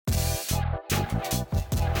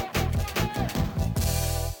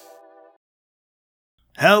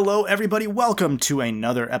Hello, everybody. Welcome to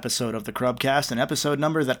another episode of the Crubcast, an episode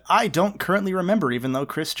number that I don't currently remember, even though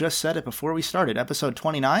Chris just said it before we started. Episode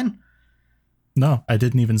 29? No, I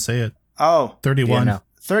didn't even say it. Oh. 31. Yeah, no.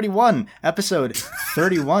 31. Episode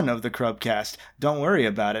 31 of the Crubcast. Don't worry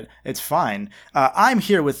about it. It's fine. I'm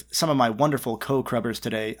here with some of my wonderful co-crubbers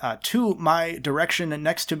today. To my direction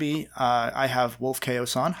next to me, I have Wolf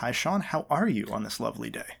Chaos-on. Hi, Sean. How are you on this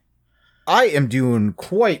lovely day? I am doing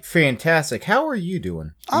quite fantastic. How are you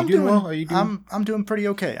doing? I'm doing well. Are you doing? I'm doing pretty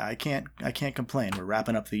okay. I can't complain. We're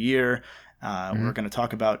wrapping up the year. We're going to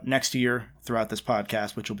talk about next year throughout this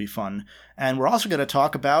podcast, which will be fun. And we're also going to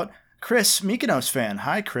talk about Chris, Mykonos fan.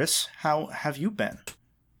 Hi, Chris. How have you been?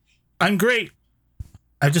 I'm great.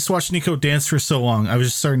 I just watched Nico dance for so long. I was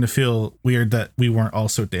just starting to feel weird that we weren't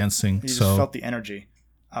also dancing. You just felt the energy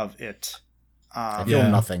of it. I feel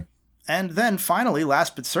nothing. And then finally,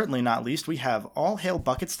 last but certainly not least, we have All Hail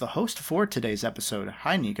Buckets, the host for today's episode.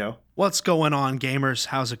 Hi, Nico. What's going on, gamers?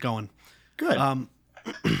 How's it going? Good.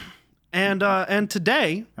 And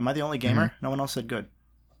today, am I the only gamer? Mm-hmm. No one else said good.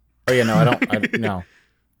 Oh yeah, no, I don't. No.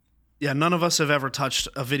 Yeah, none of us have ever touched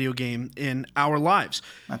a video game in our lives.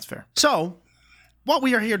 That's fair. So, what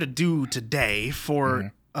we are here to do today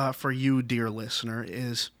for you, dear listener,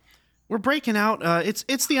 is we're breaking out.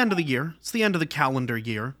 It's the end of the year. It's the end of the calendar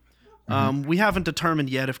year. We haven't determined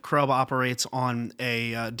yet if Crub operates on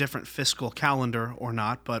a different fiscal calendar or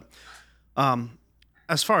not, but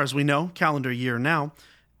as far as we know, calendar year now.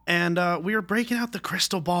 And we are breaking out the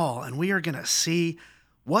crystal ball, and we are going to see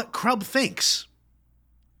what Crub thinks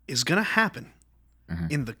is going to happen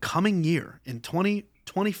in the coming year, in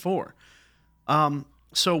 2024.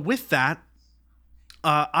 So with that,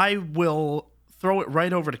 I will throw it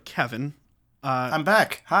right over to Kevin. I'm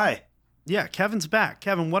back. Hi. Yeah, Kevin's back.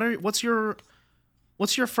 Kevin, what's your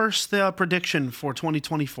first prediction for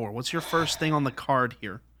 2024? What's your first thing on the card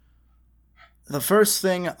here? The first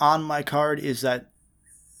thing on my card is that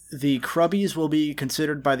the Crubbies will be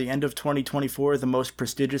considered by the end of 2024 the most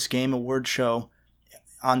prestigious game award show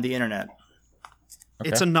on the internet.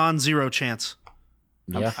 Okay. It's a non-zero chance.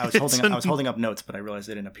 Yeah. I was holding up notes, but I realized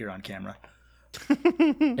they didn't appear on camera.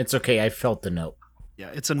 It's okay. I felt the note. Yeah,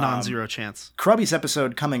 it's a non-zero chance. Crubbies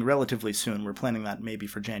episode coming relatively soon. We're planning that maybe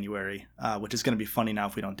for January, which is going to be funny now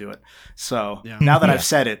if we don't do it. So now that I've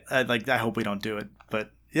said it, I hope we don't do it. But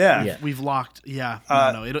yeah. We've locked. Yeah,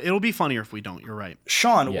 no, it'll be funnier if we don't. You're right.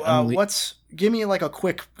 Sean, give me like a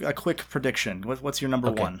quick prediction. What's your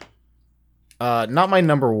number one? Not my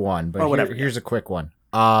number one, but whatever. Here's a quick one.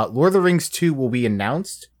 Lord of the Rings 2 will be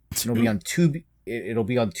announced. It'll be on Tubi. It'll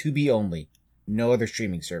be on Tubi only. No other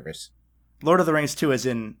streaming service. Lord of the Rings 2 is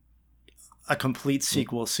in a complete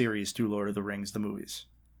sequel series to Lord of the Rings, the movies.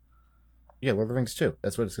 Yeah, Lord of the Rings 2.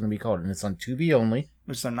 That's what it's going to be called. And it's on Tubi only.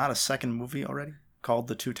 Is there not a second movie already called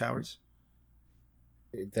The Two Towers?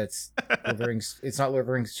 That's Lord of the Rings. It's not Lord of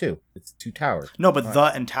the Rings 2. It's Two Towers. No, but the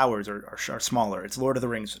and Towers are smaller. It's Lord of the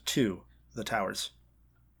Rings 2, The Towers.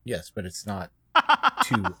 Yes, but it's not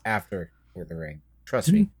 2 after Lord of the Ring.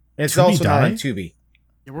 Trust me. And it's also not on Tubi.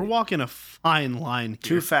 Yeah, we're walking a fine line here.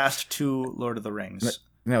 Too Fast 2, Lord of the Rings.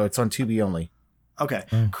 No, it's on Tubi only. Okay.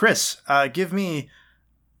 Chris, give me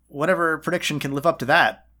whatever prediction can live up to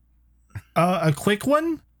that. A quick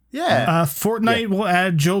one? Yeah. Fortnite will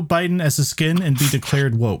add Joe Biden as a skin and be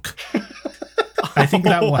declared woke. I think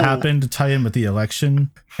that will happen to tie in with the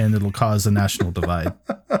election, and it'll cause a national divide.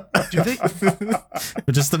 Do they?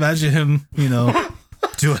 But just imagine him,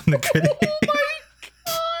 doing the critic.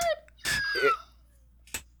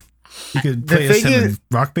 You could play as him in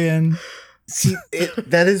Rock Band. See,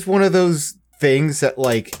 that is one of those things that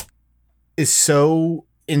is so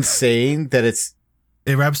insane that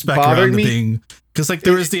it wraps back around to being, because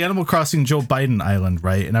there was the Animal Crossing Joe Biden Island,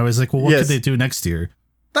 right? And I was like, well, what could they do next year?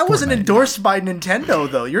 That wasn't endorsed by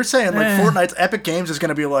Nintendo, though. You're saying Fortnite's Epic Games is going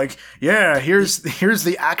to be like, yeah, here's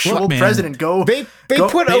the actual president. They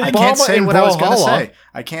put Obama I can't say in what Valhalla. I was going to say.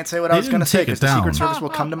 I can't say what I was going to say because the Secret Service will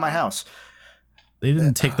come to my house. They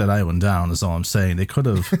didn't take that island down, is all I'm saying. They could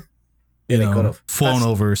have, flown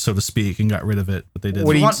over, so to speak, and got rid of it, but they didn't.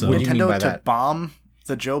 What do you want Nintendo to bomb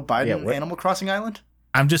the Joe Biden Animal Crossing island?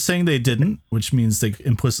 I'm just saying they didn't, which means they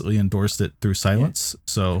implicitly endorsed it through silence.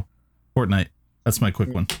 So, Fortnite, that's my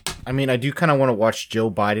quick one. I mean, I do kind of want to watch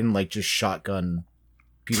Joe Biden just shotgun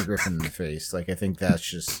Peter Griffin in the face. I think that's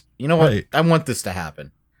just, what? Right. I want this to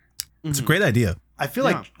happen. It's a great idea. I feel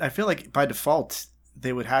like by default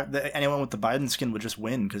they would have anyone with the Biden skin would just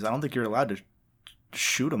win because I don't think you're allowed to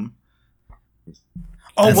shoot him.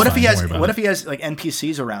 Oh, what if he has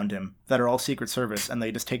NPCs around him that are all Secret Service and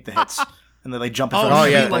they just take the hits? and then they jump in Oh, front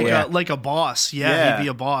of yeah, people. like a boss. Yeah, he'd be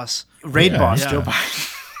a boss. Raid boss, Yeah. Joe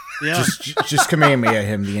Biden. Yeah. Just Kamehameha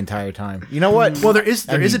him the entire time. You know what? Well, there is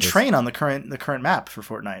a this. train on the current map for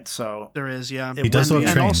Fortnite, so There is, yeah. it He does would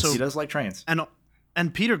love be- trains. He does like trains.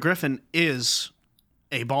 And Peter Griffin is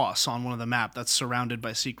a boss on one of the map that's surrounded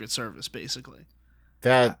by Secret Service, basically.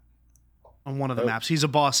 That On one of the maps. He's a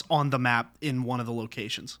boss on the map in one of the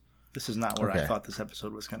locations. This is not where I Okay. thought this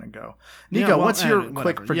episode was going to go. Yeah, Nico, well, what's your whatever,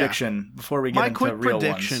 quick yeah. prediction before we get into real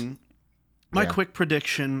ones? My Yeah. quick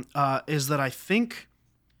prediction is that I think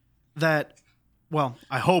that, well,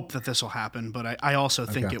 I hope that this will happen, but I also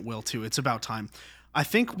think Okay. it will too. It's about time. I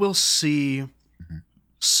think we'll see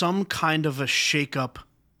some kind of a shakeup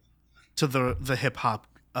to the hip hop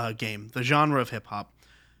game, the genre of hip hop.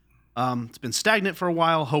 It's been stagnant for a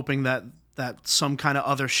while, hoping that some kind of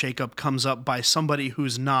other shakeup comes up by somebody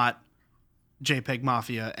who's not JPEG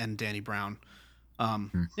Mafia and Danny Brown.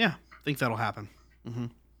 Yeah, I think that'll happen.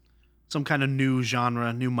 Some kind of new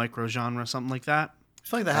genre, new micro genre, something like that. I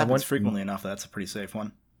feel like that happens frequently enough. That's a pretty safe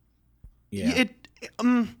one. yeah.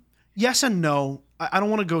 Yes and no. I don't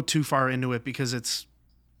want to go too far into it because it's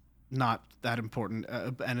not that important,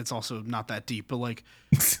 and it's also not that deep. But like,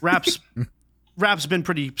 rap's been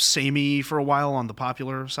pretty samey for a while on the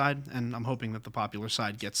popular side, and I'm hoping that the popular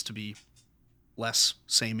side gets to be less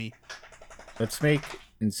samey. Let's make,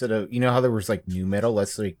 instead of, you know how there was like new metal,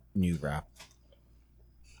 let's like new rap.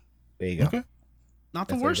 There you go. Okay. Not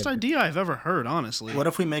the That's worst okay. idea I've ever heard, honestly. What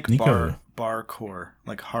if we make Nico. barcore,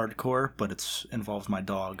 like hardcore, but it's involves my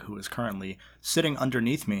dog who is currently sitting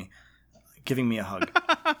underneath me, giving me a hug.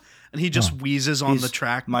 And he just wheezes on the He's-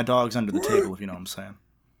 track. My dog's under the table, if you know what I'm saying.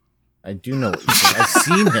 I do know what you're saying. I've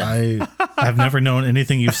seen him. I've never known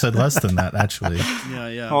anything you've said less than that, actually.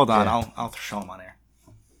 Yeah. Hold on, Yeah. I'll show him on air.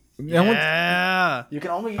 Yeah. You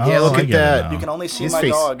can only Oh, look I at get it that. now. you can only see His my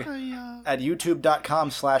face. dog at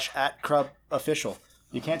youtube.com/@crubofficial.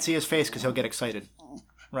 You can't see his face because he'll get excited,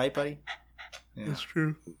 right, buddy? That's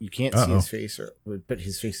true. You can't see Uh-oh. his face, but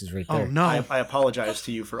his face is right Oh, there. no. I apologize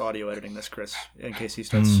to you for audio editing this, Chris, in case he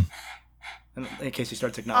starts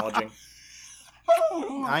acknowledging.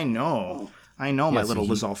 I know, my Yes, little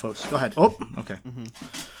he- Lizalfos. Go ahead. Oh, okay.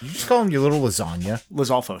 You just call him your little lasagna.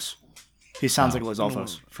 Lizalfos. He sounds like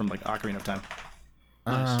Lizalfos from like Ocarina of Time.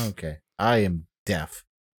 Ah, okay. I am deaf.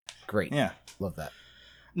 Great. Yeah. Love that.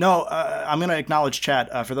 No, I'm going to acknowledge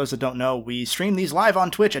chat. For those that don't know, we stream these live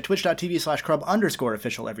on Twitch at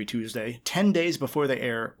twitch.tv/crub_official every Tuesday, 10 days before they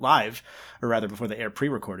air live, or rather before they air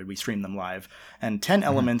pre-recorded, we stream them live. And 10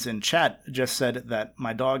 Elements in chat just said that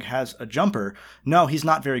my dog has a jumper. No, he's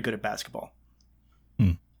not very good at basketball.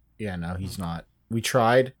 Yeah, no, he's not. We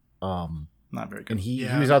tried. Not very good. And he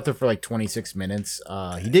Yeah. was out there for like 26 minutes.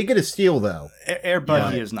 He did get a steal though. Air Bud,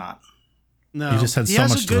 Yeah. he is not. No. You just had He so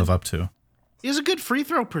has a much to good- live up to. He has a good free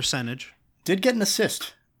throw percentage. Did get an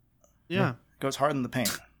assist. Yeah. Goes hard in the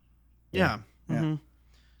paint. Yeah. Yeah. Mhm.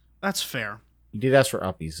 That's fair. He did ask for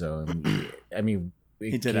uppies though. I mean,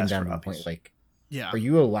 it He did came ask down for to the uppies. point like, Yeah. are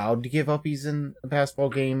you allowed to give uppies in a basketball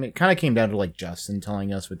game? It kind of came down to like Justin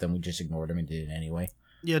telling us, but then we just ignored him and did it anyway.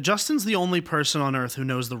 Yeah, Justin's the only person on earth who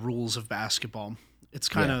knows the rules of basketball. It's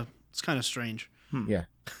kind of strange. Yeah.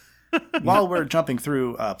 While we're jumping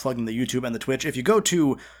through plugging the YouTube and the Twitch, if you go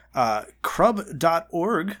to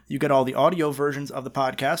crub.org, you get all the audio versions of the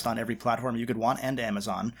podcast on every platform you could want and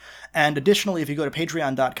Amazon. And additionally, if you go to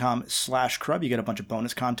patreon.com/crub, you get a bunch of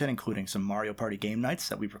bonus content, including some Mario Party game nights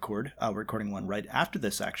that we record. We're recording one right after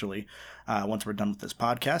this, actually. Once we're done with this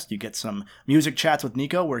podcast, you get some music chats with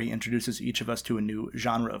Nico, where he introduces each of us to a new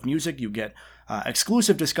genre of music. You get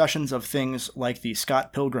exclusive discussions of things like the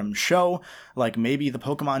Scott Pilgrim show, like maybe the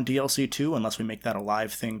Pokemon DLC 2, unless we make that a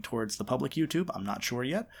live thing towards the public YouTube. I'm not sure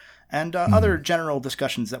yet. And other general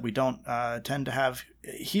discussions that we don't tend to have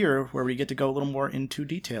here, where we get to go a little more into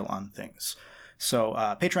detail on things. So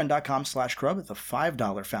patreon.com/crub, the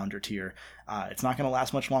 $5 founder tier. It's not going to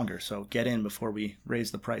last much longer, so get in before we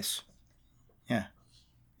raise the price. Yeah.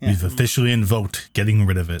 We've officially invoked getting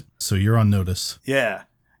rid of it, so you're on notice. Yeah.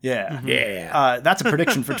 That's a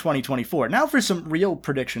prediction for 2024. Now for some real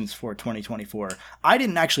predictions for 2024. I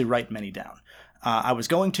didn't actually write many down. I was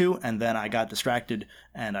going to, and then I got distracted,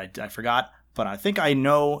 and I forgot. But I think I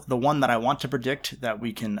know the one that I want to predict that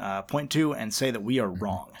we can point to and say that we are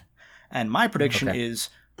wrong. And my prediction is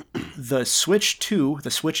the Switch 2, the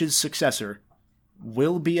Switch's successor,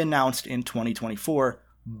 will be announced in 2024,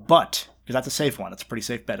 but, because that's a safe one, it's a pretty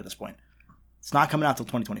safe bet at this point, it's not coming out till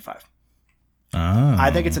 2025. I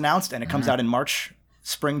think it's announced, and it comes out in March,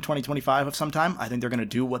 spring 2025 of some time. I think they're going to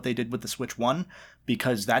do what they did with the Switch 1,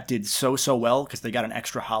 because that did so well, because they got an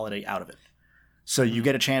extra holiday out of it. So you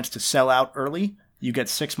get a chance to sell out early. You get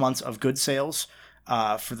 6 months of good sales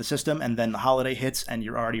for the system, and then the holiday hits, and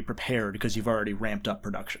you're already prepared because you've already ramped up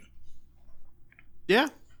production. Yeah.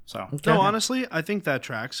 So no, honestly, I think that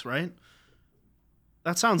tracks, right?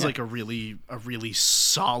 That sounds like a really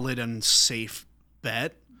solid and safe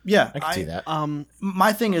bet. Yeah, I can see that.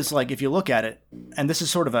 My thing is, like, if you look at it, and this is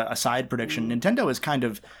sort of a side prediction, Nintendo is kind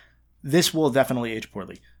of, this will definitely age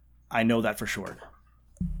poorly. I know that for sure.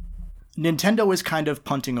 Nintendo is kind of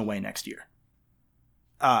punting away next year.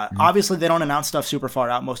 Obviously, they don't announce stuff super far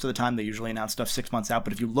out most of the time. They usually announce stuff 6 months out.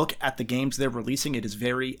 But if you look at the games they're releasing, it is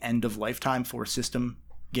very end of lifetime for system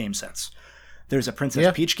game sets. There's a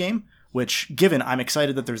Princess Peach game, which, given, I'm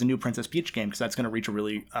excited that there's a new Princess Peach game because that's going to reach a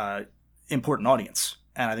really important audience.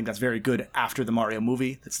 And I think that's very good after the Mario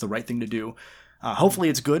movie. That's the right thing to do. Hopefully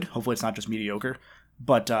it's good. Hopefully it's not just mediocre.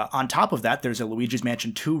 But on top of that, there's a Luigi's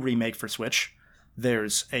Mansion 2 remake for Switch.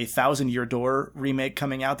 There's a Thousand Year Door remake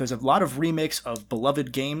coming out. There's a lot of remakes of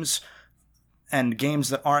beloved games and games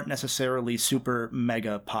that aren't necessarily super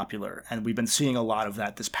mega popular. And we've been seeing a lot of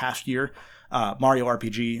that this past year. Mario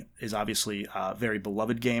RPG is obviously a very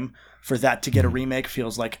beloved game. For that to get a remake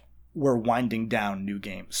feels like we're winding down new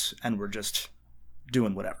games and we're just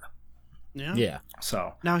doing whatever. Yeah.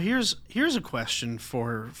 So now here's a question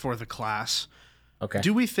for the class. Okay.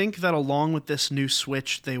 Do we think that along with this new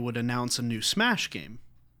Switch, they would announce a new Smash game?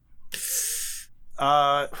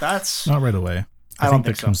 That's not right away. I think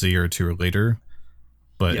that comes a year or two later,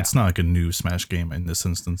 but it's not like a new Smash game in this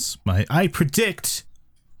instance. I predict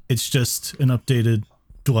it's just an updated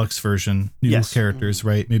deluxe version, new characters,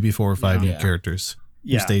 right? Maybe 4 or 5 new characters,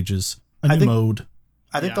 new stages, a new mode.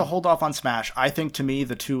 I think they'll hold off on Smash. I think, to me,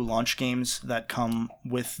 the 2 launch games that come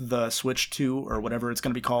with the Switch 2, or whatever it's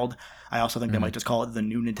going to be called, I also think they might just call it the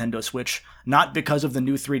new Nintendo Switch. Not because of the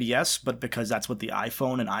new 3DS, but because that's what the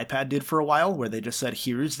iPhone and iPad did for a while, where they just said,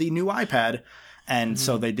 here's the new iPad. And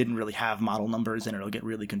so they didn't really have model numbers, and it'll get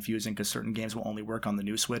really confusing because certain games will only work on the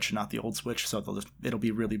new Switch and not the old Switch, so it'll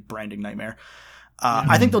be really branding nightmare.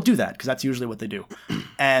 I think they'll do that, because that's usually what they do.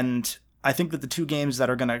 And I think that the 2 games that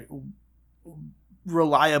are going to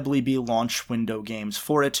reliably be launch window games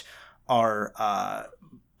for it are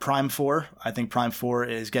Prime 4. I think Prime 4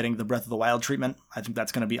 is getting the Breath of the Wild treatment. I think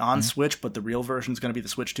that's going to be on Switch, but the real version is going to be the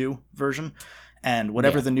Switch 2 version. And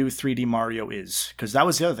whatever the new 3D Mario is, because that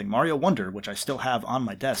was the other thing. Mario Wonder, which I still have on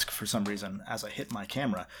my desk for some reason as I hit my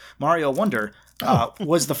camera. Mario Wonder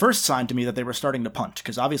was the first sign to me that they were starting to punt,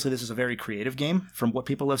 because obviously this is a very creative game. From what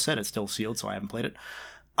people have said, it's still sealed, so I haven't played it.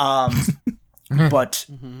 But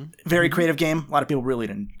very creative game. A lot of people really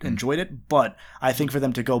enjoyed it. But I think for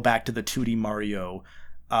them to go back to the 2D Mario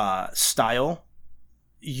style,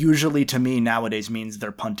 usually to me nowadays means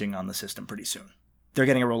they're punting on the system pretty soon. They're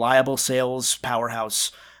getting a reliable sales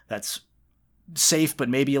powerhouse that's safe but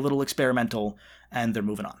maybe a little experimental, and they're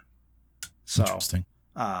moving on. So, interesting.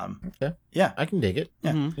 Okay. Yeah. I can dig it.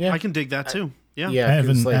 Yeah. I can dig that too. Yeah. I have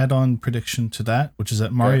an add-on prediction to that, which is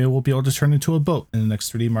that Mario will be able to turn into a boat in the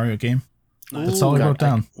next 3D Mario game. That's all I wrote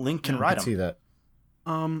down. Link can ride him. See that.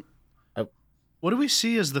 What do we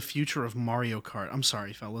see as the future of Mario Kart? I'm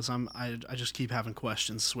sorry, fellas. I just keep having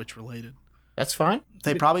questions Switch related. That's fine.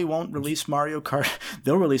 They probably won't release Mario Kart.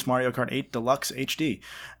 They'll release Mario Kart 8 Deluxe HD.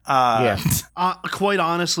 Quite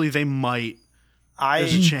honestly, they might.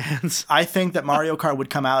 There's a chance. I think that Mario Kart would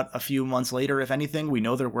come out a few months later, if anything. We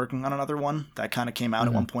know they're working on another one. That kind of came out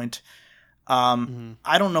at one point.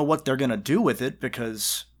 I don't know what they're going to do with it,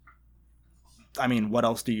 because, I mean, what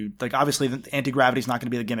else do you... Like, obviously, the anti-gravity is not going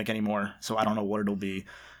to be the gimmick anymore, so I don't know what it'll be.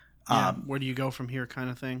 Where do you go from here kind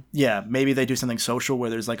of thing? Yeah, maybe they do something social where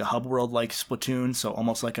there's like a hub world like Splatoon, so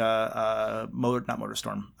almost like a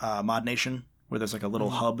Mod Nation, where there's like a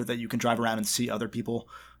little hub that you can drive around and see other people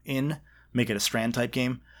in. Make it a Strand type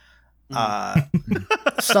game.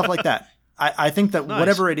 Stuff like that. I think that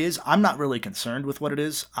whatever it is, I'm not really concerned with what it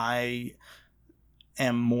is. I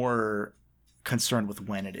am more concerned with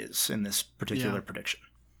when it is in this particular prediction.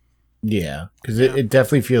 Yeah, because it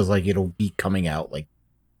definitely feels like it'll be coming out like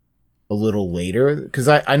a little later, because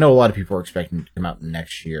I know a lot of people are expecting it to come out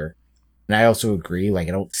next year, and I also agree. Like,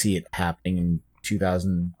 I don't see it happening in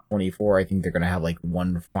 2024. I think they're gonna have like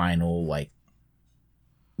one final like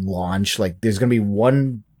launch. Like, there's gonna be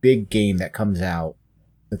one big game that comes out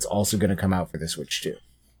that's also gonna come out for the Switch too.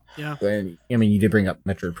 Yeah. And I mean, you did bring up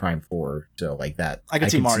Metroid Prime 4, so like that. I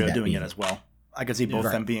could see Mario doing it as well. I could see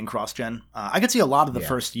both them being cross-gen. I could see a lot of the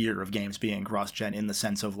first year of games being cross-gen, in the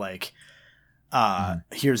sense of like,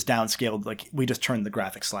 here's downscaled, like we just turned the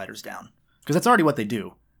graphic sliders down, because that's already what they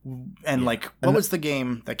do. And like, what was the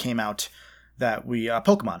game that came out that we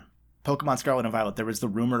Pokemon? Pokemon Scarlet and Violet, there was the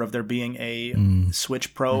rumor of there being a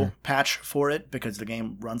Switch Pro patch for it because the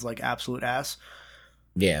game runs like absolute ass.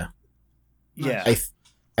 Yeah. Yeah.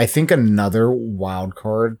 I think another wild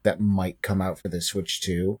card that might come out for the Switch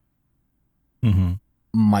 2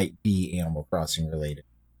 might be Animal Crossing related.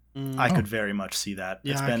 I could very much see that.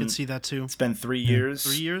 Yeah, I could see that too. It's been 3 years.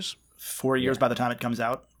 3 years? 4 years by the time it comes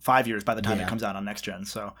out. 5 years by the time it comes out on next gen.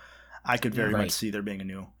 So I could very much see there being a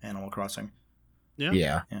new Animal Crossing.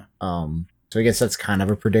 Yeah. So I guess that's kind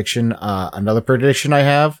of a prediction. Another prediction I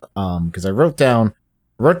have, because I wrote down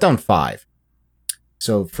 5.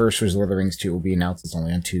 So first was Lord of the Rings 2 will be announced. It's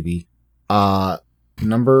only on Tubi.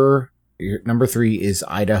 Number 3 is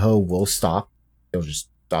Idaho will stop. They'll just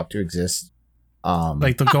stop to exist.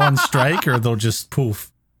 Like they'll go on strike or they'll just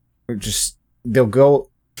poof. They'll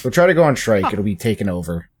try to go on strike. It'll be taken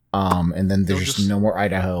over. And then there's just no more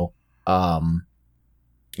Idaho.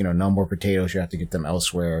 No more potatoes. You have to get them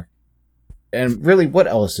elsewhere. And really, what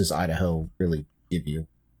else does Idaho really give you?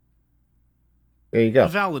 There you go. A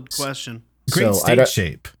valid question. Great state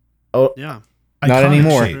shape. Oh, yeah. Not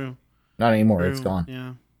anymore. True. Not anymore. True. It's gone.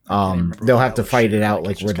 Yeah. They'll have to fight it out,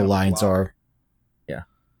 like where the lines are. Yeah.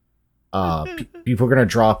 People are gonna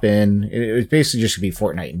drop in. It was basically just gonna be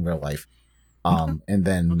Fortnite in real life. And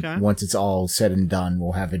then once it's all said and done,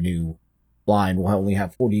 we'll have a new line. We'll only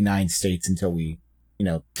have 49 states until we,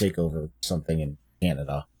 take over something in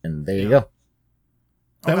Canada. And there you go.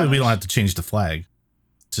 That way we don't have to change the flag.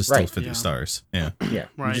 It's just still 50 stars. Yeah. Yeah.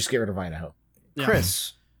 You just get rid of Idaho. Yeah.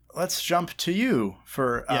 Chris, let's jump to you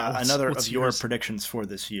for another of your predictions for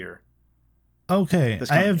this year. Okay.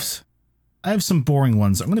 I have some boring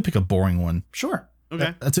ones. I'm going to pick a boring one. Sure.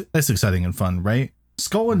 Okay. That's exciting and fun, right?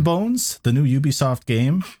 Skull and Bones, the new Ubisoft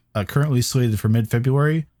game, currently slated for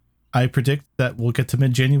mid-February. I predict that we'll get to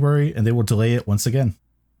mid-January and they will delay it once again.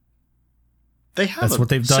 That's what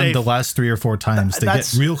they've done the last 3 or 4 times. They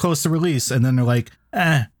get real close to release and then they're like,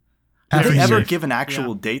 Did they ever give an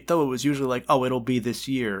actual date, though? It was usually like, oh, it'll be this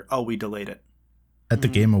year. Oh, we delayed it. At the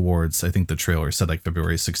Game Awards, I think the trailer said like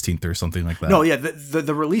February 16th or something like that. No, yeah,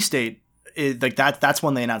 the release date, is like that's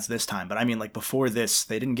when they announced this time. But I mean, like before this,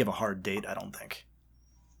 they didn't give a hard date, I don't think.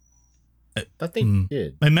 I thought they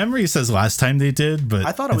did. My memory says last time they did, but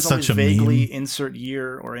I thought it was always vaguely insert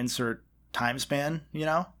year or insert time span,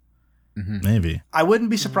 Maybe. I wouldn't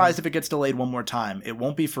be surprised if it gets delayed one more time. It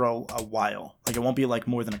won't be for a while. Like, it won't be like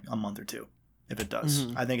more than a month or two if it does.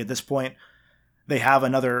 I think at this point, they have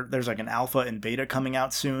there's like an alpha and beta coming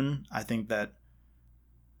out soon. I think that,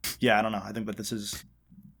 I don't know. I think that this is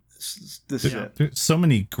it. There's so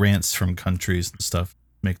many grants from countries and stuff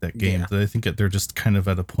make that game that I think that they're just kind of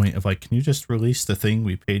at a point of like, can you just release the thing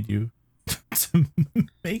we paid you to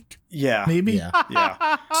make? Yeah. Maybe?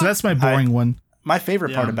 Yeah. So that's my boring one. My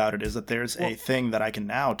favorite part about it is that there's a thing that I can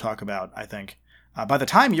now talk about, I think. By the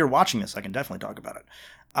time you're watching this, I can definitely talk about it.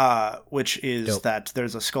 Which is that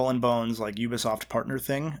there's a Skull and Bones like Ubisoft partner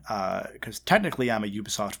thing. Because technically I'm a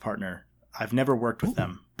Ubisoft partner. I've never worked with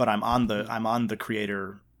them, but I'm on the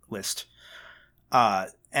creator list.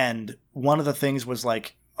 And one of the things was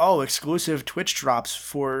like, exclusive Twitch drops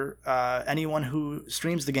for anyone who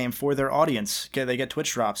streams the game for their audience. They get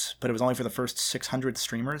Twitch drops, but it was only for the first 600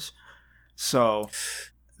 streamers. So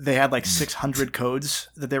they had like 600 codes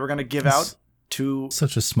that they were going to give out to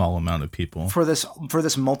such a small amount of people for this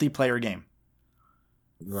multiplayer game.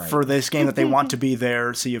 Right. For this game that they want to be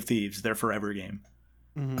their Sea of Thieves, their forever game.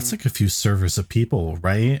 That's like a few servers of people,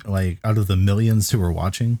 right? Like out of the millions who are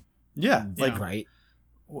watching. Yeah. Like, right.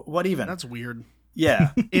 What even? That's weird.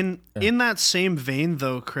 Yeah. In that same vein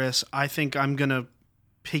though, Chris, I think I'm going to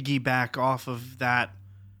piggyback off of that.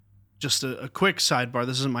 Just a quick sidebar.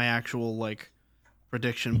 This isn't my actual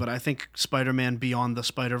prediction, but I think Spider-Man Beyond the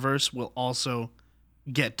Spider-Verse will also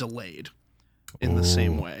get delayed in the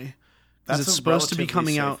same way. Because it's supposed to be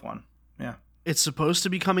coming out. One. Yeah. It's supposed to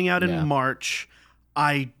be coming out in March.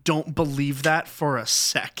 I don't believe that for a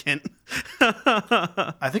second.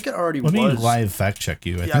 I think it already was. Let me live fact check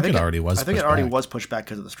you. I think it already was. I think it already was pushed back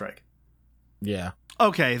because of the strike. Yeah.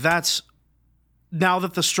 Okay, now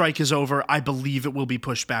that the strike is over, I believe it will be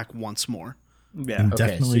pushed back once more. Yeah.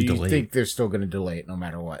 Indefinitely so you delayed. think they're still going to delay it no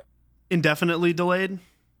matter what? Indefinitely delayed?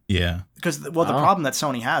 Yeah. Because, the problem that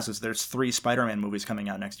Sony has is there's 3 Spider-Man movies coming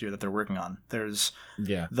out next year that they're working on. There's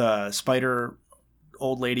the Spider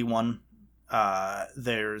old lady one,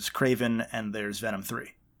 there's Kraven, and there's Venom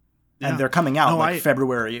 3. Yeah. And they're coming out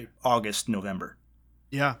February, August, November.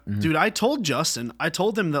 Yeah. Dude, I told Justin, I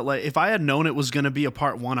told him that if I had known it was going to be a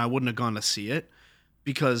part 1, I wouldn't have gone to see it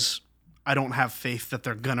because I don't have faith that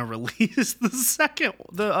they're going to release the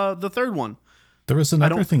third one. There was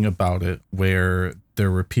another thing about it where there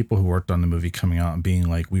were people who worked on the movie coming out and being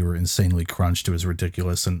like, we were insanely crunched. It was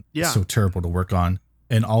ridiculous and so terrible to work on.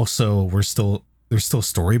 And also they're still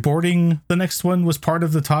storyboarding. The next one was part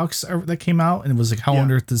of the talks that came out. And it was like, how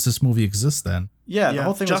on earth does this movie exist then? Yeah, the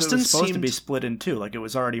whole thing was supposed to be split in two. Like it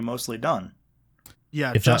was already mostly done.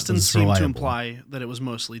 Yeah, Justin seemed to imply that it was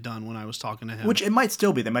mostly done when I was talking to him. Which it might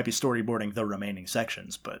still be. They might be storyboarding the remaining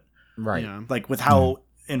sections, but like with how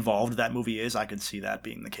involved that movie is, I could see that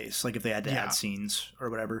being the case. Like if they had to add scenes or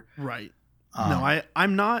whatever. Right. No,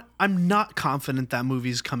 I'm not confident that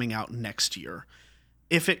movie's coming out next year.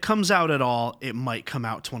 If it comes out at all, it might come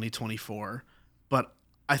out 2024. But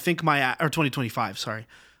I think or 2025, sorry.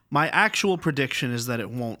 My actual prediction is that it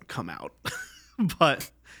won't come out. But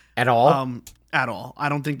at all? At all. I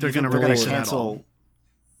don't think they're going to release it at all.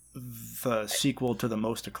 The sequel to the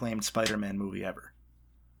most acclaimed Spider-Man movie ever.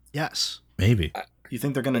 Yes. Maybe. You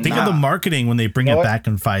think they're going to think of the marketing when they bring it back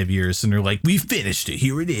in 5 years and they're like, we finished it.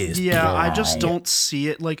 Here it is. Yeah, I just don't see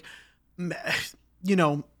it. Like, you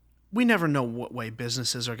know, we never know what way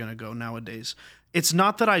businesses are going to go nowadays. It's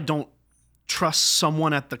not that I don't trust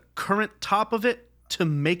someone at the current top of it to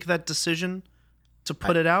make that decision to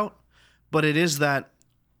put it out, but it is that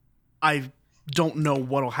I don't know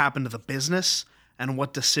what will happen to the business and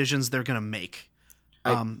what decisions they're going to make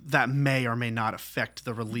that may or may not affect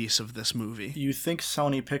the release of this movie. You think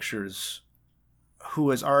Sony Pictures, who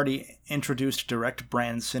has already introduced direct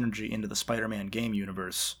brand synergy into the Spider-Man game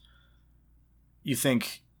universe, you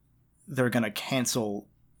think they're going to cancel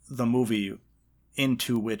the movie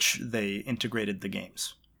into which they integrated the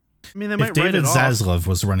games? I mean, they might if David write it Zaslav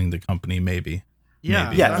was running the company, maybe.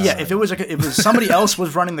 Yeah, yeah. If it was somebody else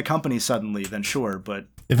was running the company suddenly, then sure. But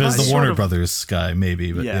if it was the Warner Brothers guy,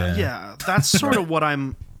 maybe. But yeah. That's sort of what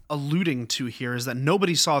I'm alluding to here. Is that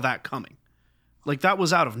nobody saw that coming? Like that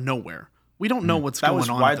was out of nowhere. We don't know what's going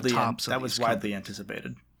on at the top. That was widely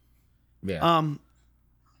anticipated. Yeah.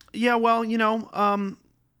 Yeah. Well, you know.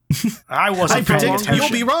 I wasn't paying attention.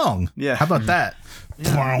 You'll be wrong. Yeah. How about that?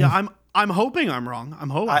 Yeah. I'm hoping I'm wrong.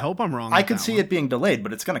 I hope I'm wrong. I could see it being delayed,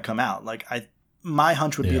 but it's going to come out. Like my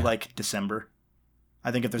hunch would be like December. I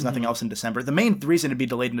think if there's nothing else in December, the main reason it'd be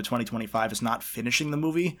delayed into 2025 is not finishing the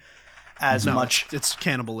movie as much. It's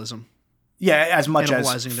cannibalism. Yeah, as much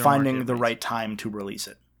as finding the right time to release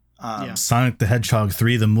it. Sonic the Hedgehog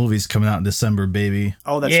 3, the movie's coming out in December, baby.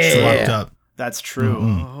 Oh, that's true. Locked up. That's true.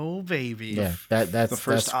 Oh, baby. Yeah, that's the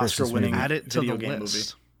first Oscar-winning video game movie.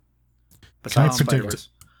 Can I predict?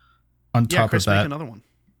 On top of that, another one.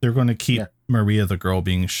 They're going to keep Maria the girl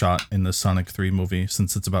being shot in the Sonic 3 movie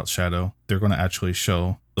since it's about Shadow. They're going to actually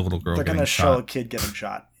show the little girl getting shot. They're going to show a kid getting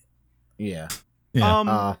shot. Yeah.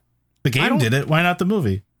 Yeah. The game did it. Why not the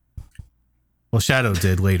movie? Well, Shadow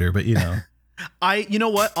did later, but you know. You know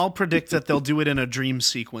what? I'll predict that they'll do it in a dream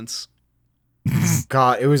sequence.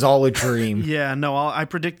 God, it was all a dream. Yeah, no, I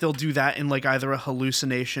predict they'll do that in like either a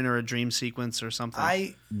hallucination or a dream sequence or something.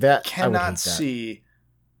 I cannot see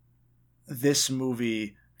this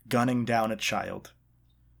movie gunning down a child.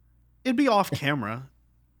 It'd be off camera.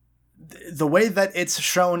 The way that it's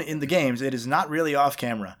shown in the games, it is not really off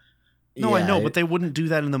camera. No, I know, but they wouldn't do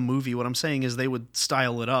that in the movie. What I'm saying is they would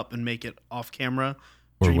style it up and make it off camera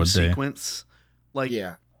dream sequence. Like,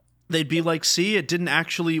 they'd be like, see, we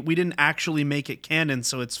didn't actually make it canon,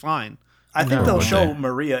 so it's fine. I think they'll show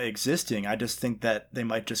Maria existing. I just think that they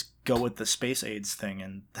might just go with the space AIDS thing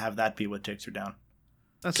and have that be what takes her down.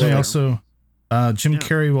 That's also, Jim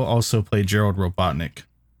Carrey will also play Gerald Robotnik,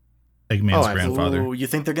 Eggman's grandfather. Ooh, you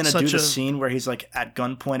think they're gonna do the scene where he's like at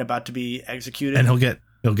gunpoint about to be executed, and he'll get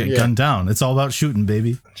gunned down? It's all about shooting,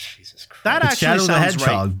 baby. Jesus Christ! That actually Shadow sounds the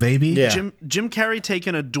Hedgehog, right. Baby. Yeah. Jim Carrey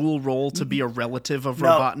taking a dual role to be a relative of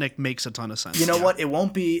Robotnik makes a ton of sense. You know what? It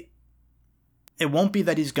won't be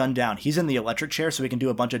that he's gunned down. He's in the electric chair, so we can do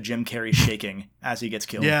a bunch of Jim Carrey shaking as he gets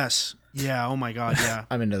killed. Yes. Yeah. Oh my God. Yeah.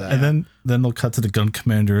 I'm into that. And then they'll cut to the gun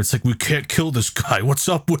commander. It's like, we can't kill this guy. What's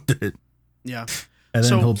up with it? Yeah. And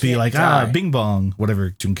then he'll be like, bing bong, whatever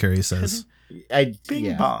Jim Carrey says.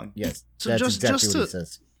 Bing bong. Yes. So that's exactly what he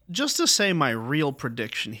says. Just to say my real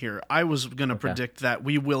prediction here, I was going to predict that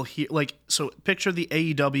we will hear, so picture the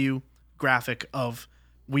AEW graphic of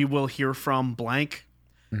we will hear from blank,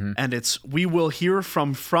 and it's we will hear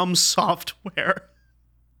from Software.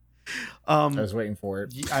 I was waiting for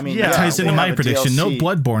it. I mean, that ties into my prediction. DLC. No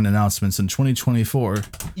Bloodborne announcements in 2024.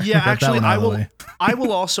 Yeah, actually, I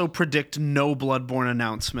will also predict no Bloodborne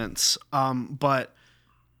announcements, but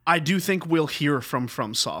I do think we'll hear from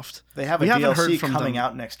FromSoft. They have a DLC coming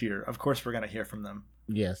out next year. Of course, we're going to hear from them.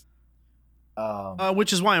 Yes.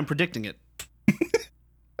 Which is why I'm predicting it.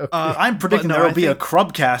 I'm predicting there will be a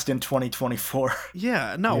Crubcast in 2024.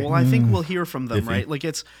 Yeah, no, well, I think we'll hear from them, right? Like,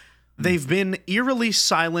 they've been eerily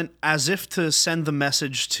silent as if to send the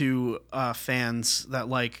message to fans that,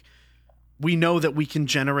 like, we know that we can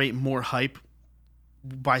generate more hype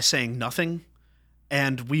by saying nothing,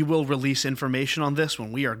 and we will release information on this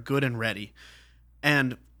when we are good and ready.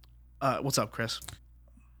 And what's up, Chris?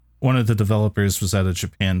 One of the developers was at a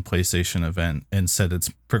Japan PlayStation event and said it's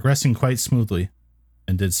progressing quite smoothly,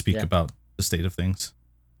 and did speak about the state of things.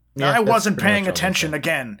 Yeah, I wasn't paying attention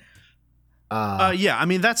again. Yeah, I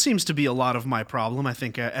mean, that seems to be a lot of my problem. I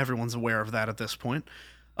think everyone's aware of that at this point.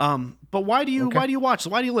 But why do you watch?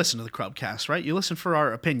 Why do you listen to the Crubcast, right? You listen for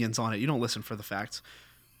our opinions on it. You don't listen for the facts.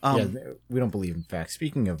 We don't believe in facts.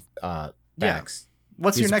 Speaking of facts,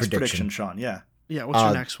 what's your next prediction, Sean? Yeah, what's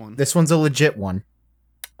your next one? This one's a legit one.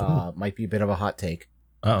 Might be a bit of a hot take.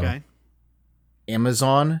 Okay.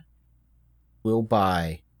 Amazon will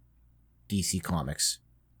buy DC Comics.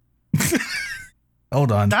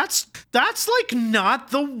 Hold on. That's like not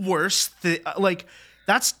the worst thing. Like,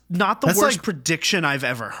 that's not the worst prediction I've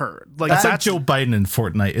ever heard. Like, that's like Joe Biden in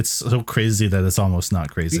Fortnite. It's so crazy that it's almost not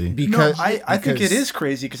crazy. Because I think it is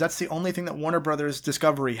crazy because that's the only thing that Warner Brothers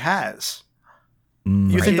Discovery has.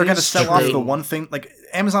 You think they're going to sell off the one thing? Like,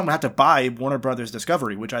 Amazon would have to buy Warner Brothers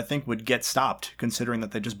Discovery, which I think would get stopped considering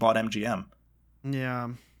that they just bought MGM. Yeah.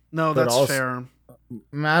 No, that's fair.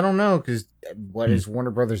 I don't know, because what has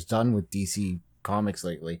Warner Brothers done with DC Comics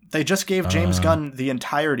lately? They just gave James Gunn the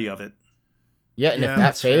entirety of it. Yeah, and if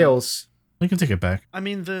that fails... We can take it back. I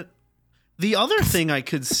mean, the other thing I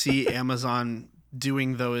could see Amazon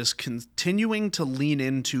doing, though, is continuing to lean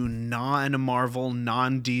into non-Marvel,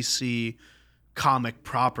 non-DC comic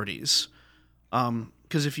properties.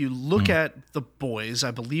 Because if you look at The Boys,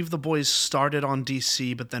 I believe The Boys started on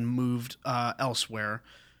DC but then moved elsewhere,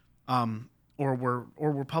 or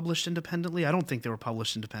were published independently. I don't think they were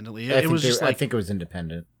published independently. I think it was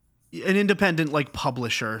independent. An independent like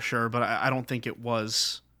publisher, sure, but I don't think it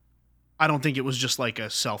was. I don't think it was just like a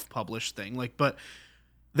self-published thing. Like, but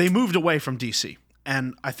they moved away from DC,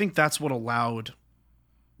 and I think that's what allowed,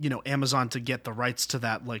 Amazon to get the rights to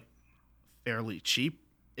that like fairly cheap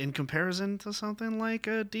in comparison to something like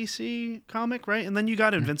a DC comic, right? And then you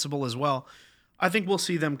got Invincible as well. I think we'll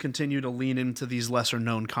see them continue to lean into these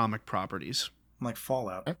lesser-known comic properties, like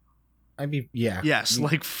Fallout. Yes,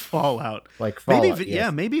 like Fallout. Like Fallout. Maybe,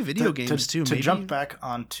 yes. Maybe video games too. To jump back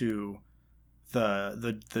onto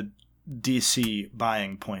the DC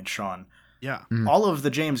buying point, Sean. Yeah. All of the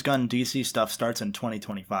James Gunn DC stuff starts in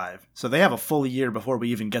 2025, so they have a full year before we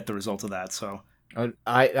even get the result of that. So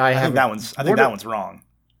I think that one's wrong.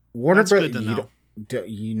 Warner Brothers,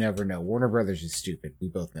 you never know. Warner Brothers is stupid. We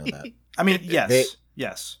both know that. I mean,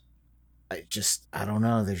 yes. I don't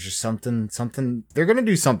know. There's just something. They're gonna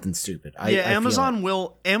do something stupid. Amazon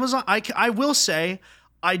will. Amazon. I will say,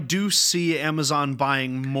 I do see Amazon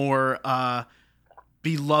buying more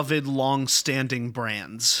beloved, long-standing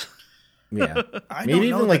brands. Yeah, maybe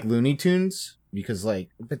even like Looney Tunes, because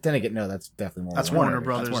but then again, no, that's definitely more. That's Warner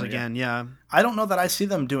Brothers again. Yeah. I don't know that I see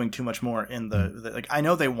them doing too much more in the I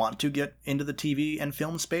know they want to get into the TV and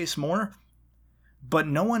film space more, but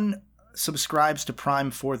no one subscribes to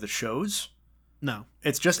Prime for the shows. No,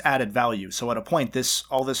 it's just added value. So at a point,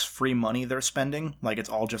 all this free money they're spending, like it's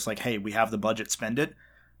all just like, hey, we have the budget, spend it.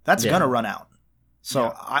 That's gonna run out.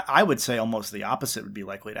 So I would say almost the opposite would be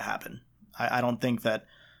likely to happen. I don't think that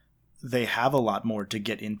they have a lot more to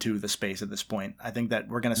get into the space at this point. I think that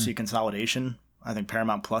we're going to see consolidation. I think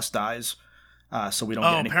Paramount Plus dies, so we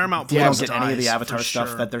don't get any of the Avatar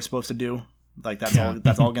stuff that they're supposed to do. Like that's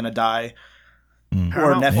all going to die.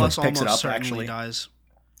 Or Netflix picks it up. Actually, dies.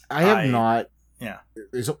 I have not. Yeah.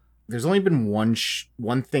 There's only been one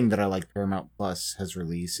thing that I like Paramount Plus has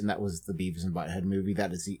released, and that was the Beavis and Butthead movie.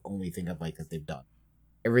 That is the only thing I like that they've done.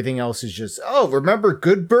 Everything else is just, remember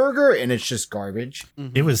Good Burger? And it's just garbage.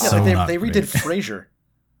 Mm-hmm. It was they redid Frasier.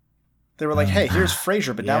 They were like, hey, here's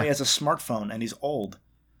Frasier, but now he has a smartphone and he's old.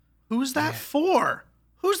 Who's that for?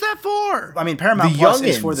 Who's that for? I mean, Paramount Plus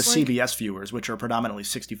is for the CBS viewers, which are predominantly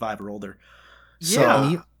 65 or older. Yeah.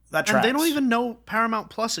 So that tracks. And they don't even know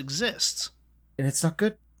Paramount Plus exists. And it's not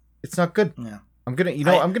good. It's not good. Yeah. I'm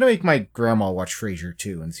gonna make my grandma watch Frasier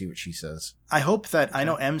too and see what she says. I hope that I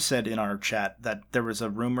know M said in our chat that there was a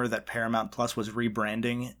rumor that Paramount Plus was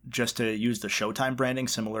rebranding just to use the Showtime branding,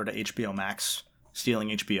 similar to HBO Max stealing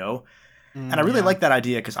HBO. And I really like that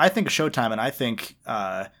idea because I think of Showtime and I think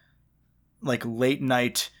like late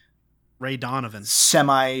night Ray Donovan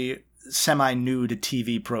semi nude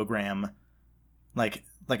TV program, like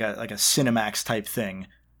a Cinemax type thing.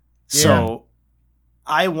 So.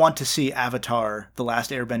 I want to see Avatar: The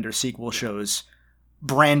Last Airbender sequel shows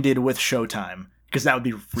branded with Showtime, because that would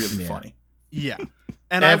be really funny. Yeah.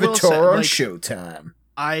 And Avatar I will on say, Showtime.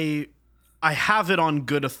 I have it on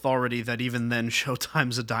good authority that even then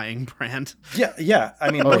Showtime's a dying brand. Yeah.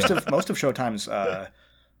 I mean, most of Showtime's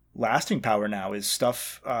lasting power now is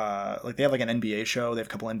stuff like they have like an NBA show, they have a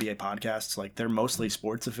couple NBA podcasts, like they're mostly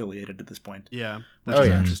sports affiliated at this point. Yeah. Which is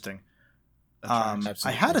interesting.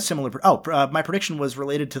 I had a similar my prediction was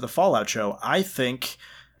related to the Fallout show. I think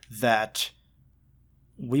that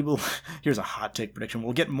we will here's a hot take prediction.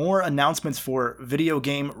 We'll get more announcements for video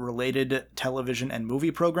game related television and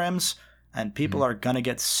movie programs, and people are gonna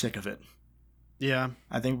get sick of it. Yeah.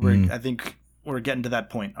 I think we're getting to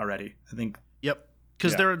that point already. I think Yep.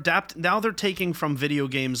 Because they're now they're taking from video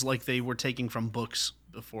games like they were taking from books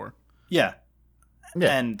before. Yeah.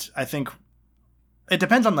 And I think it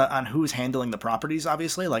depends on who's handling the properties,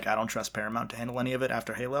 obviously. Like, I don't trust Paramount to handle any of it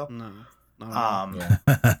after Halo. No.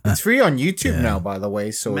 It's free on YouTube now, by the way.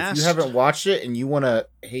 So if you haven't watched it and you want to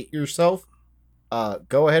hate yourself,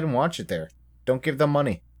 go ahead and watch it there. Don't give them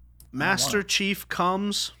money. Master Chief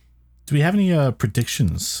comes. Do we have any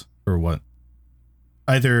predictions for what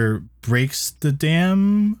either breaks the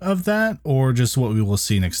dam of that, or just what we will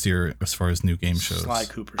see next year as far as new game shows? Sly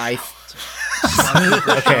Cooper. Okay.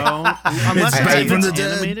 Unless it's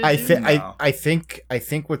animated. I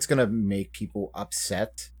think what's gonna make people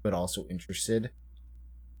upset but also interested,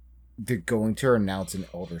 they're going to announce an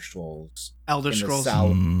Elder Scrolls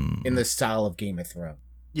in the style of Game of Thrones.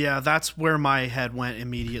 Yeah, that's where my head went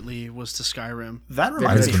immediately, was to Skyrim. That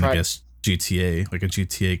reminds me. I guess GTA, like a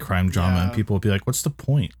GTA crime drama, and people will be like, "What's the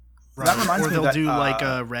point?" Right. That reminds me they'll do like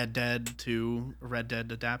a Red Dead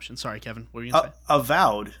adaptation. Sorry, Kevin, what were you gonna say?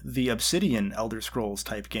 Avowed, the Obsidian Elder Scrolls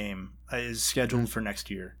type game, is scheduled for next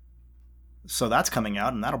year. So that's coming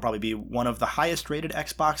out, and that'll probably be one of the highest rated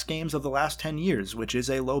Xbox games of the last 10 years, which is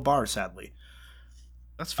a low bar, sadly.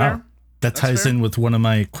 That's fair. That ties in with one of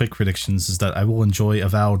my quick predictions, is that I will enjoy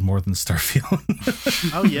Avowed more than Starfield.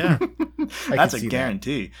 Oh, yeah. That's a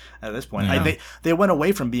guarantee at this point. Yeah. They went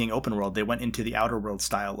away from being open world. They went into the Outer World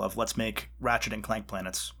style of let's make Ratchet and Clank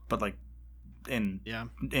planets, but like in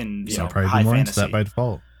probably high more fantasy. Into that by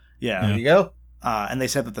default. Yeah. There you go. And they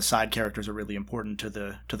said that the side characters are really important to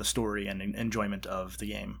the story and enjoyment of the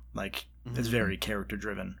game. Like, it's very character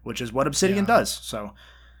driven, which is what Obsidian does. So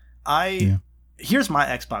here's my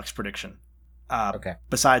Xbox prediction.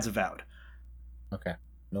 Besides Avowed. Okay.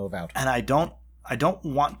 No Avowed. And I don't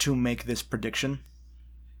want to make this prediction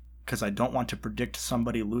because I don't want to predict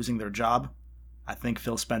somebody losing their job. I think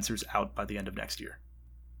Phil Spencer's out by the end of next year.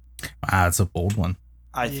 It's a bold one.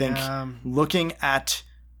 I think looking at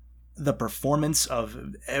the performance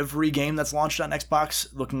of every game that's launched on Xbox,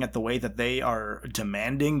 looking at the way that they are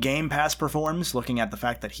demanding Game Pass performs, looking at the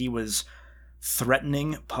fact that he was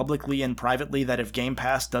threatening publicly and privately that if Game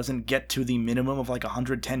Pass doesn't get to the minimum of like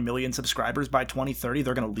 110 million subscribers by 2030,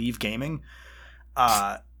 they're going to leave gaming.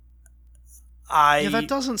 That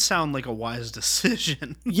doesn't sound like a wise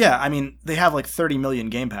decision. Yeah, I mean, they have like 30 million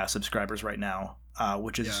Game Pass subscribers right now,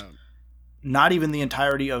 which is not even the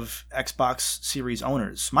entirety of Xbox Series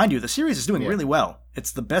owners. Mind you, the Series is doing really well.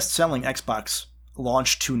 It's the best-selling Xbox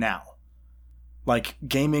launched to now. Like,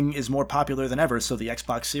 gaming is more popular than ever, so the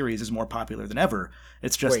Xbox Series is more popular than ever.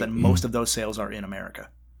 It's just that most of those sales are in America.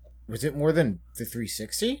 Was it more than the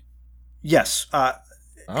 360? Yes.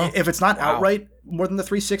 If it's not outright more than the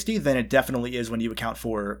 360, then it definitely is when you account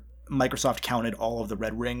for Microsoft counted all of the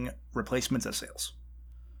Red Ring replacements as sales.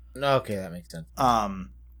 Okay, that makes sense.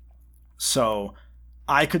 So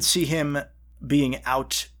I could see him being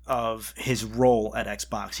out of his role at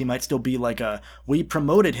Xbox. He might still be like we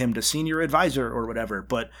promoted him to senior advisor or whatever,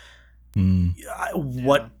 but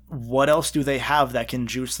what else do they have that can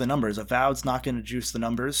juice the numbers? Avowed's not going to juice the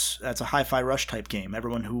numbers. That's a Hi-Fi Rush type game.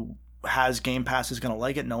 Everyone who has Game Pass is going to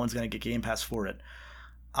like it. No one's going to get Game Pass for it.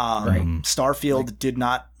 Starfield did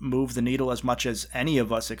not move the needle as much as any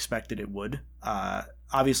of us expected it would.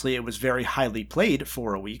 Obviously, it was very highly played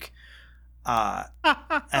for a week.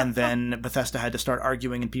 And then Bethesda had to start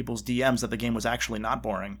arguing in people's DMs that the game was actually not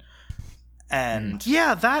boring. And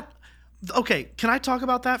okay, can I talk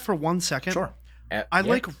about that for 1 second? Sure. I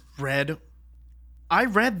read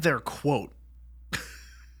their quote.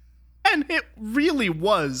 And it really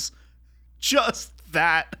was just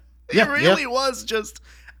that. It really was just,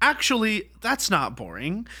 actually, that's not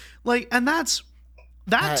boring. Like, and that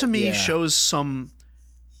to me shows some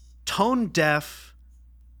tone deaf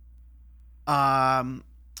and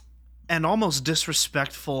almost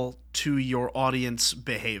disrespectful to your audience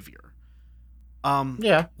behavior.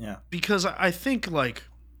 Because I think, like,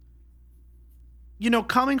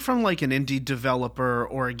 coming from like an indie developer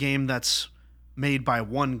or a game that's made by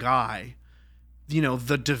one guy,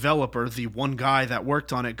 the developer, the one guy that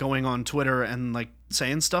worked on it, going on Twitter and like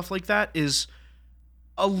saying stuff like that is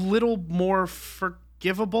a little more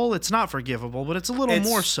forgivable. It's not forgivable, but it's a little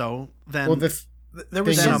more so than there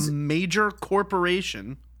was a major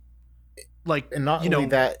corporation. Like, and not only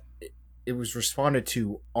that, it was responded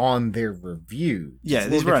to on their review. Yeah,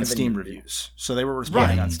 these were on Steam reviews. So they were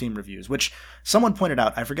responding on Steam reviews, which someone pointed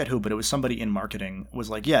out, I forget who, but it was somebody in marketing, was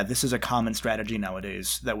like, yeah, this is a common strategy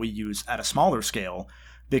nowadays that we use at a smaller scale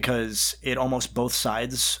because it almost both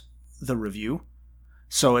sides the review.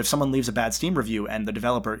 So if someone leaves a bad Steam review and the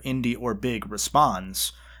developer, indie or big,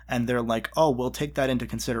 responds, and they're like, oh, we'll take that into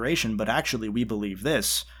consideration, but actually we believe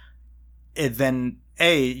this, then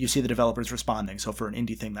A, you see the developers responding. So for an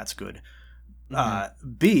indie thing, that's good.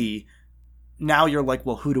 B, now you're like,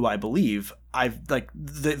 well, who do I believe?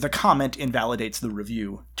 The comment invalidates the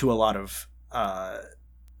review to a lot of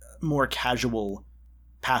more casual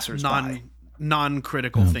passersby.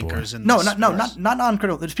 Non-critical thinkers. Not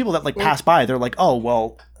non-critical. There's people that pass by. They're like, oh,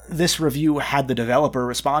 well, this review had the developer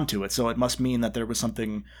respond to it, so it must mean that there was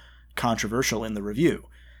something controversial in the review.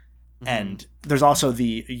 And there's also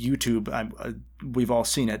the YouTube, we've all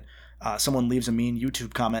seen it, someone leaves a mean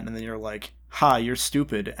YouTube comment and then you're like, hi, you're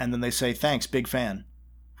stupid, and then they say, thanks, big fan.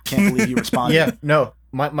 Can't believe you responded. Yeah, no,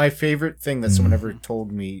 my favorite thing that someone ever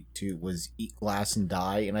told me to was eat glass and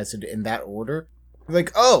die, and I said, in that order? They're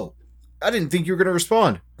like, oh, I didn't think you were going to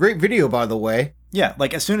respond. Great video, by the way. Yeah,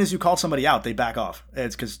 like as soon as you call somebody out, they back off.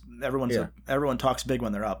 It's because everyone talks big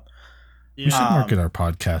when they're up. Yeah. We should market our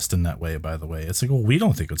podcast in that way, by the way. It's like, well, we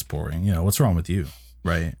don't think it's boring. What's wrong with you?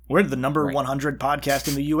 Right? We're the number 100 podcast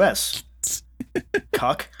in the U.S.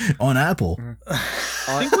 Cuck. On Apple.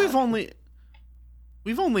 I think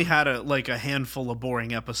we've only had a handful of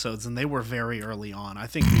boring episodes, and they were very early on. I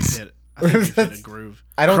think we've hit a groove.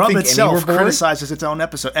 I don't Crub think itself criticizes its own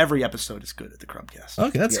episode. Every episode is good at the Crubcast.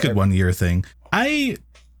 Okay, that's a good 1 year thing. I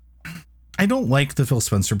don't like the Phil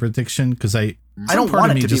Spencer prediction because I don't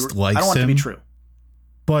want it to be true.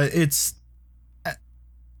 But it's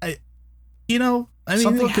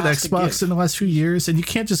look at Xbox in the last few years, and you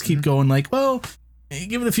can't just keep going like, well,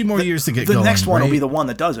 give it a few more years to get going. The next one will be the one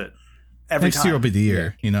that does it. Next year will be the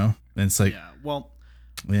year, And it's like,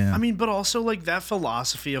 I mean, but also like that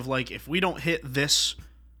philosophy of like, if we don't hit this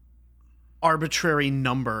arbitrary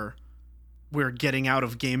number, we're getting out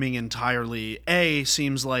of gaming entirely.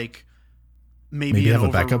 Seems like maybe have a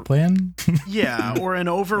backup plan. Yeah, or an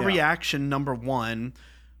overreaction. Number one,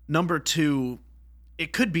 number two,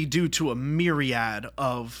 it could be due to a myriad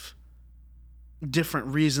of different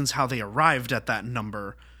reasons how they arrived at that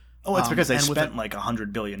number. Oh, it's because they spent like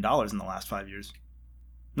 $100 billion in the last 5 years.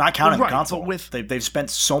 Not counting the console. They've spent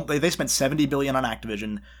 $70 billion on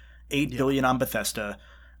Activision, $8 billion on Bethesda,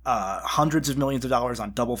 hundreds of millions of dollars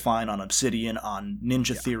on Double Fine, on Obsidian, on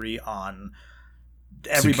Ninja Theory, on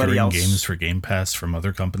everybody else. Games for Game Pass from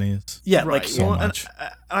other companies. Yeah, right. like so much.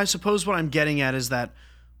 I suppose what I'm getting at is that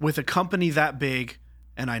with a company that big,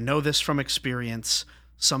 and I know this from experience,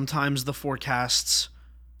 sometimes the forecasts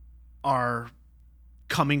are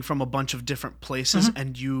coming from a bunch of different places,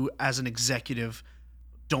 and you as an executive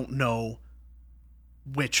don't know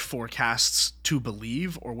which forecasts to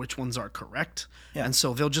believe or which ones are correct. Yeah. And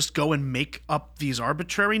so they'll just go and make up these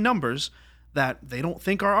arbitrary numbers that they don't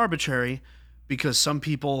think are arbitrary because some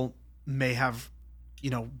people may have,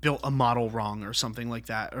 built a model wrong or something like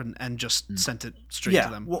that and just sent it straight to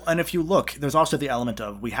them. Well, and if you look, there's also the element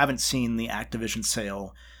of we haven't seen the Activision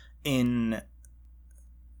sale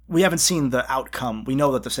we haven't seen the outcome. We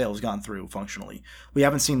know that the sale has gone through functionally. We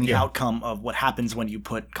haven't seen the outcome of what happens when you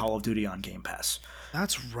put Call of Duty on Game Pass.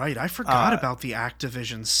 That's right. I forgot about the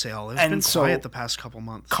Activision sale. It's been quiet the past couple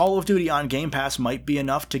months. Call of Duty on Game Pass might be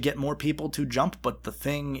enough to get more people to jump, but the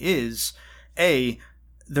thing is,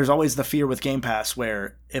 there's always the fear with Game Pass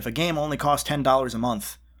where if a game only costs $10 a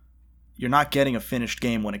month, you're not getting a finished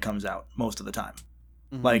game when it comes out most of the time.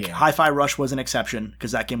 Hi-Fi Rush was an exception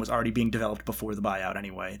because that game was already being developed before the buyout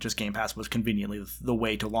anyway. Just Game Pass was conveniently the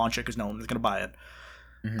way to launch it because no one was going to buy it.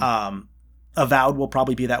 Avowed will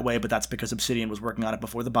probably be that way, but that's because Obsidian was working on it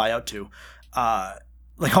before the buyout too.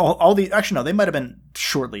 They might have been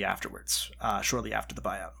shortly afterwards, shortly after the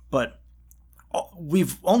buyout. But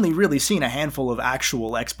we've only really seen a handful of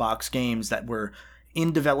actual Xbox games that were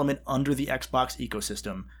in development under the Xbox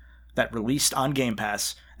ecosystem that released on Game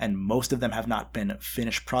Pass, and most of them have not been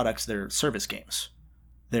finished products. They're service games.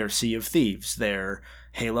 They're Sea of Thieves. They're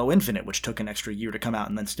Halo Infinite, which took an extra year to come out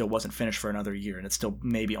and then still wasn't finished for another year, and it's still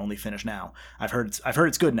maybe only finished now. I've heard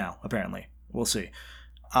it's good now, apparently. We'll see.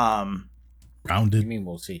 Grounded. I mean,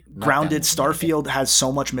 we'll see. Grounded. Starfield has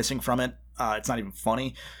so much missing from it. It's not even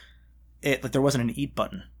funny. There wasn't an eat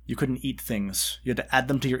button. You couldn't eat things. You had to add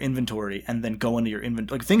them to your inventory and then go into your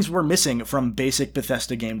inventory. Like, things were missing from basic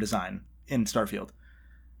Bethesda game design in Starfield.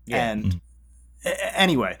 Yeah. And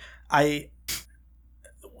anyway,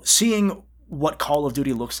 seeing what Call of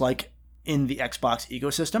Duty looks like in the Xbox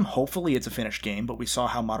ecosystem, hopefully it's a finished game, but we saw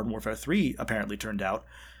how Modern Warfare 3 apparently turned out.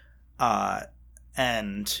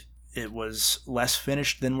 And it was less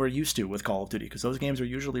finished than we're used to with Call of Duty, because those games are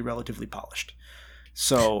usually relatively polished.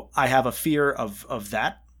 So I have a fear of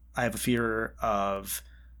that. I have a fear of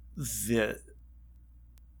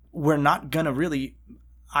we're not going to really,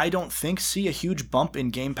 I don't think, see a huge bump in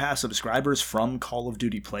Game Pass subscribers from Call of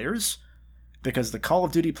Duty players, because the Call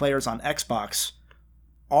of Duty players on Xbox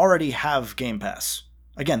already have Game Pass.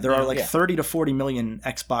 Again, there are like 30 to 40 million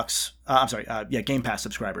Game Pass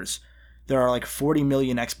subscribers. There are like 40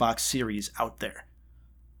 million Xbox Series out there.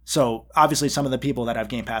 So obviously some of the people that have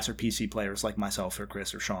Game Pass are PC players like myself or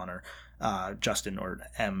Chris or Sean or Justin or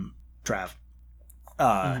Trav.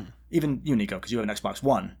 Even you, Nico, because you have an Xbox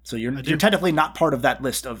One. So you're technically not part of that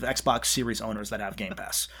list of Xbox Series owners that have Game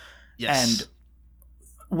Pass. Yes. And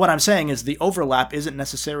what I'm saying is the overlap isn't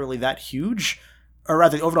necessarily that huge. Or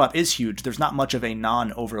rather, the overlap is huge. There's not much of a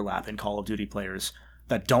non-overlap in Call of Duty players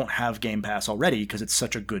that don't have Game Pass already because it's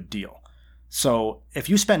such a good deal. So if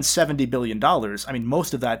you spend $70 billion, I mean,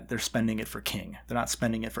 most of that, they're spending it for King. They're not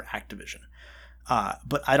spending it for Activision.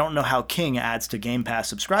 But I don't know how King adds to Game Pass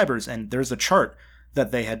subscribers. And there's a chart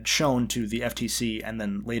that they had shown to the FTC and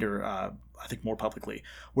then later, I think more publicly,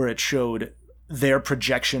 where it showed their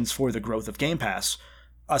projections for the growth of Game Pass.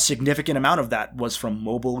 A significant amount of that was from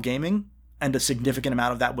mobile gaming, and a significant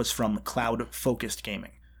amount of that was from cloud-focused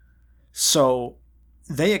gaming. So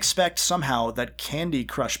they expect somehow that Candy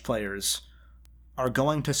Crush players are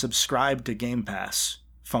going to subscribe to Game Pass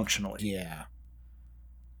functionally. Yeah.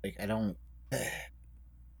 Like, I don't...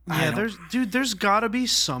 Yeah, there's gotta be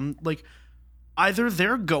some, like, either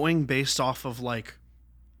they're going based off of, like,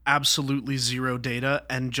 absolutely zero data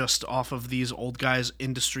and just off of these old guys'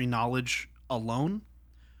 industry knowledge alone,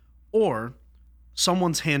 or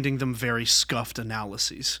someone's handing them very scuffed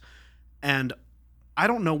analyses. And I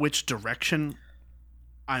don't know which direction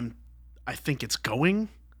I think it's going.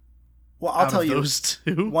 Well, I'll tell you those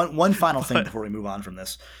two. One final thing before we move on from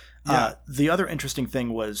this. Yeah. The other interesting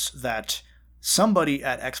thing was that somebody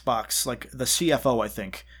at Xbox, like the CFO, I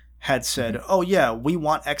think, had said, oh yeah, we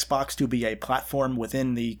want Xbox to be a platform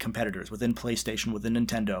within the competitors, within PlayStation, within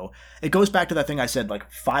Nintendo. It goes back to that thing I said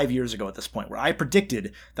like 5 years ago at this point, where I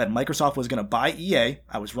predicted that Microsoft was going to buy EA.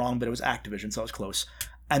 I was wrong, but it was Activision, so I was close.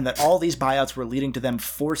 And that all these buyouts were leading to them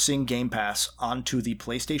forcing Game Pass onto the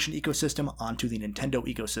PlayStation ecosystem, onto the Nintendo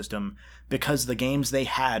ecosystem, because the games they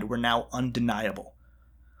had were now undeniable.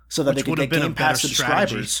 So that they could get Game Pass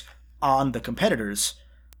subscribers on the competitors,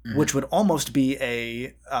 which would almost be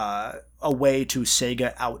a way to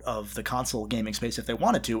Sega out of the console gaming space if they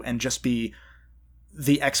wanted to, and just be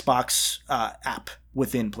the Xbox app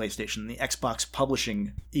within PlayStation, the Xbox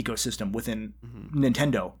publishing ecosystem within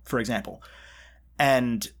Nintendo, for example.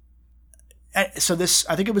 And so this,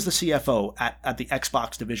 I think it was the CFO at the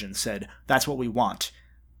Xbox division said, that's what we want.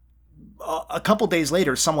 A couple days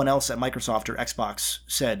later, someone else at Microsoft or Xbox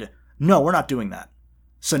said, no, we're not doing that.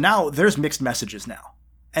 So now there's mixed messages now.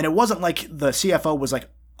 And it wasn't like the CFO was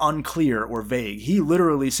like unclear or vague. He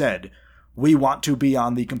literally said, we want to be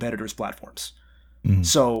on the competitors' platforms.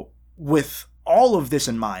 So with all of this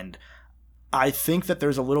in mind, I think that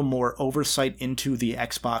there's a little more oversight into the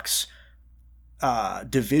Xbox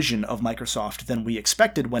division of Microsoft than we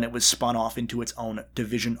expected when it was spun off into its own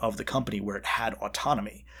division of the company where it had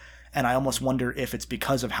autonomy. And I almost wonder if it's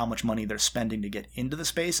because of how much money they're spending to get into the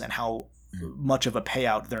space and how much of a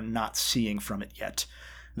payout they're not seeing from it yet,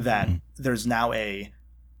 that there's now daddy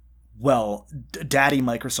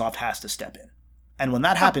Microsoft has to step in. And when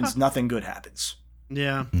that happens, nothing good happens.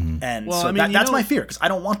 Yeah. And well, so I mean, that's my fear, because I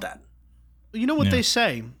don't want that. You know what they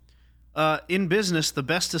say? In business, the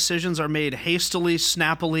best decisions are made hastily,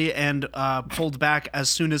 snappily, and pulled back as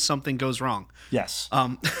soon as something goes wrong. Yes.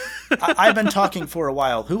 I've been talking for a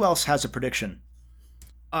while. Who else has a prediction?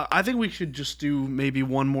 I think we should just do maybe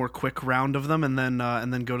one more quick round of them, and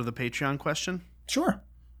then go to the Patreon question. Sure.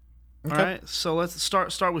 Okay. All right. So let's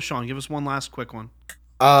start with Sean. Give us one last quick one.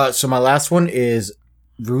 So my last one is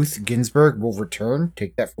Ruth Ginsburg will return.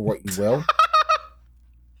 Take that for what you will.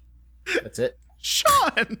 That's it.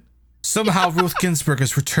 Sean! Somehow Ruth Ginsburg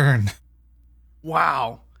has returned.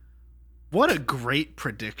 Wow. What a great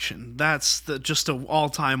prediction. That's just an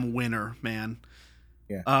all-time winner, man.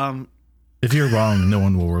 Yeah. If you're wrong, no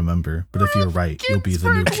one will remember. But if you're right, you'll be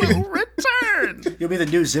the new king. Return. You'll be the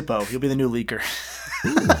new Zippo. You'll be the new leaker.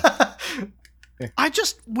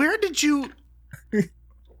 Where did you? He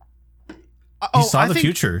saw the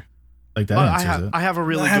future. Like that answers it. I have a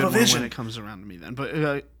really good one when it comes around to me then.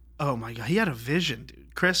 But oh my god, he had a vision,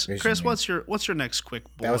 dude. Chris, what's your next quick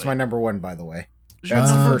boy? That was my number one, by the way.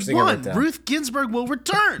 That's the first thing I wrote down. Ruth Ginsburg will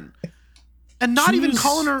return. And not even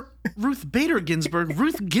calling her Ruth Bader Ginsburg,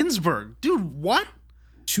 Ruth Ginsburg. Dude, what?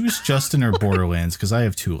 Choose Justin or Borderlands, because I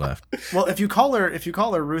have 2 left. Well, if you call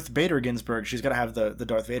her Ruth Bader Ginsburg, she's gotta have the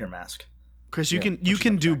Darth Vader mask. Chris, you can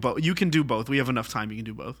do both. You can do both. We have enough time. You can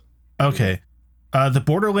do both. Okay. The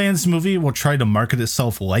Borderlands movie will try to market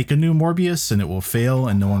itself like a new Morbius, and it will fail,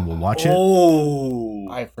 and no one will watch it. Oh,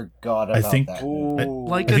 I forgot about that. I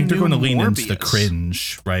think they're going to lean into the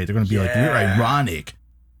cringe, right? They're going to be like, we're ironic.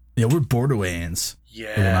 Yeah, we're Borderlands. Yeah.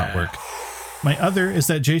 It will not work. My other is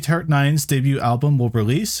that JTart9's debut album will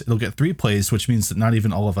release. It'll get 3 plays, which means that not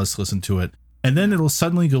even all of us listen to it. And then it'll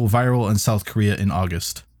suddenly go viral in South Korea in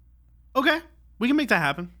August. Okay. We can make that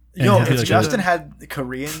happen. Yo, if Justin had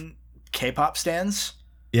Korean K-pop stands,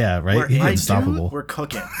 yeah, right? He's unstoppable. We're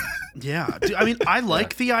cooking. Yeah. Dude, I mean, I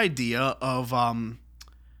like the idea of I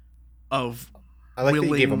like that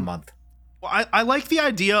you gave a month. Well, I like the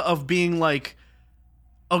idea of being like,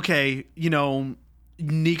 okay,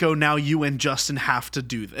 Nico, now you and Justin have to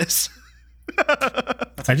do this.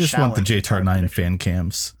 I just want the JTart9 fan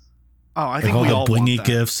cams. Oh, I think all we the all blingy want that.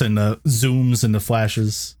 gifs and the zooms and the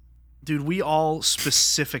flashes. Dude, we all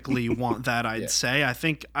specifically want that, I'd say. I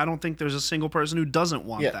don't think there's a single person who doesn't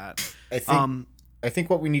want that. I think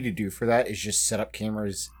what we need to do for that is just set up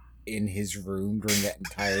cameras in his room during that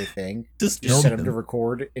entire thing. Just set him to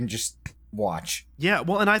record and just watch. Yeah,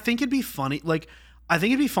 well, and I think it'd be funny. Like, I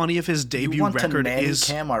think it'd be funny if his debut record is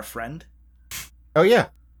Cam, our friend. Oh yeah.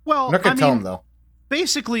 Well, I'm not gonna tell him though.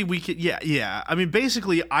 Basically, we could. Yeah. I mean,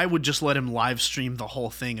 basically, I would just let him live stream the whole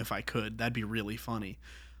thing if I could. That'd be really funny.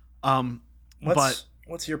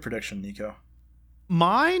 What's your prediction, Nico?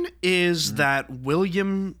 Mine is that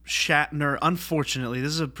William Shatner. Unfortunately,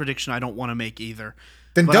 this is a prediction I don't want to make either.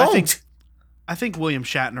 Then but don't. I think William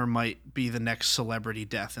Shatner might be the next celebrity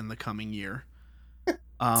death in the coming year.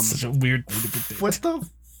 Such a weird way to predict. What the?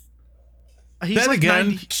 He's then like again,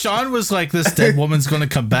 90... Sean was like, "This dead woman's going to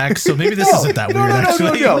come back," so maybe this isn't that weird.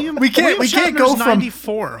 Actually, No. We can't go from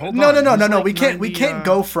 94. Hold no. on. We can't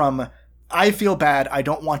go from. I feel bad. I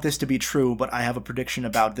don't want this to be true, but I have a prediction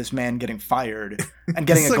about this man getting fired and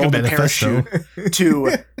getting a golden parachute.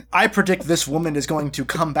 To I predict this woman is going to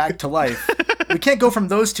come back to life. We can't go from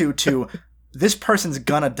those two to this person's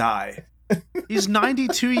gonna die. He's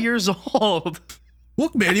 92 years old.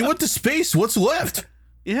 Look, man, he went to space. What's left?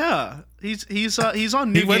 Yeah, he's on New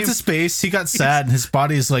Game. He went to space. He got sad, and his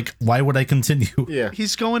body's like, "Why would I continue?" Yeah,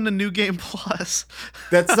 he's going to New Game Plus.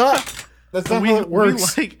 That's not how it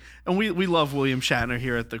works. We love William Shatner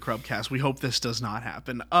here at the Crubcast. We hope this does not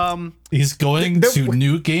happen. He's going to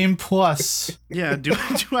New Game Plus. Yeah. Do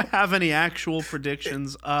I have any actual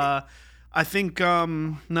predictions? I think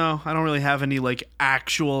no, I don't really have any like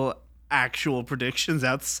actual predictions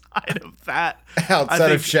outside of that.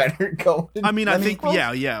 Outside of Shatner going. I mean, I think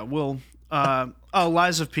yeah. We'll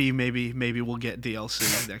Lies of P maybe we'll get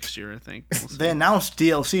DLC next year. I think they announced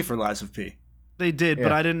DLC for Lies of P. They did,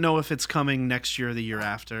 but I didn't know if it's coming next year or the year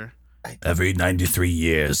after. Every 93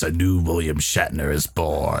 years, a new William Shatner is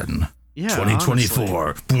born. Yeah,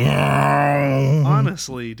 2024.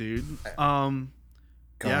 Honestly, dude.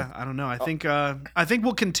 Yeah, I don't know. I think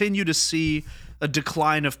we'll continue to see a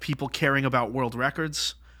decline of people caring about world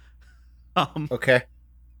records. Okay.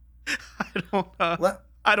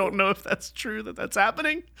 I don't know if that's true that's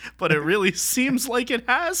happening, but it really seems like it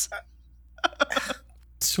has.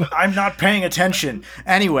 I'm not paying attention.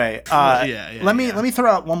 Anyway, let me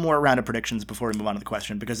throw out one more round of predictions before we move on to the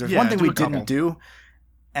question, because there's one thing we didn't do,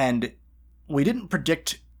 and we didn't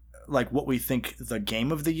predict like what we think the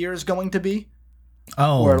game of the year is going to be.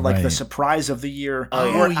 Or like the surprise of the year,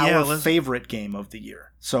 or our favorite game of the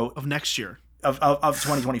year. So of next year. Of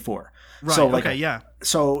 2024. Right, so like, okay, yeah.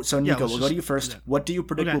 So Nico, we'll go to you first. What do you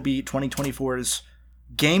predict will be 2024's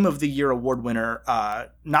Game of the Year award winner?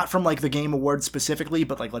 Not from like the Game Award specifically,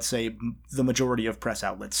 but like let's say the majority of press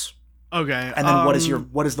outlets. Okay. And then what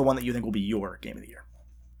is the one that you think will be your Game of the Year?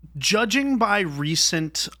 Judging by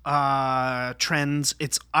recent trends,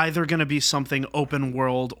 it's either going to be something open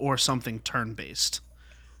world or something turn-based.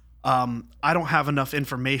 I don't have enough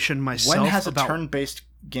information myself. When has a turn-based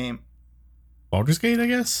game? Baldur's Gate, I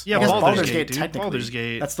guess? Yeah, Baldur's Gate, technically. Baldur's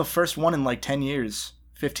Gate. That's the first one in like 10 years,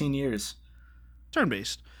 15 years.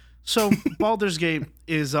 Turn-based. So Baldur's Gate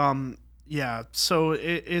is, Yeah, so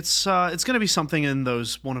it's going to be something in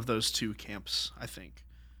one of those two camps, I think.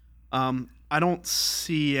 I don't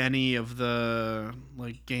see any of the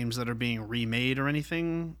like games that are being remade or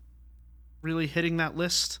anything really hitting that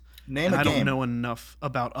list. Name and a I game. don't know enough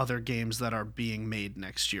about other games that are being made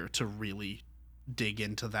next year to really dig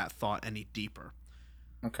into that thought any deeper.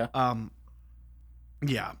 Okay.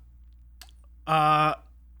 Yeah. Why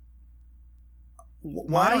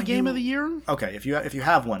My don't game you... of the year? Okay, if you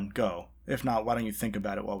have one, go. If not, why don't you think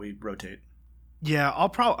about it while we rotate? Yeah, I'll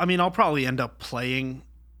probably end up playing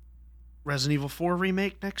Resident Evil 4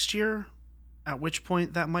 remake next year, at which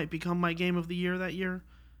point that might become my game of the year that year.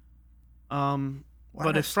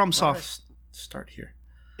 But if FromSoft start here,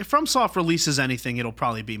 if FromSoft releases anything, it'll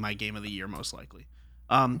probably be my game of the year most likely.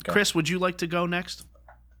 Okay. Chris, would you like to go next?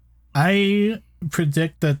 I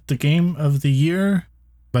predict that the game of the year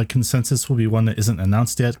by consensus will be one that isn't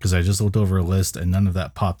announced yet, because I just looked over a list and none of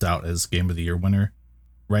that popped out as game of the year winner,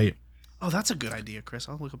 right? Oh, that's a good idea, Chris.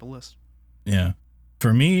 I'll look up a list. Yeah.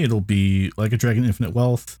 For me, it'll be Like a Dragon Infinite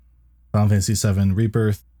Wealth, Final Fantasy VII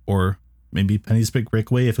Rebirth, or maybe Penny's Big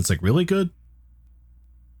Breakaway if it's like really good.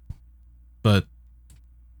 But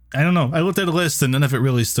I don't know. I looked at a list and none of it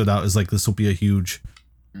really stood out as like this will be a huge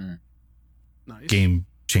Nice. game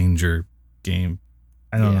changer game.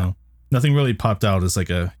 I don't know. Nothing really popped out as like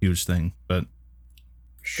a huge thing, but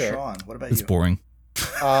Sure. Sean, what about it's you? boring.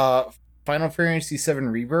 Final Fantasy VII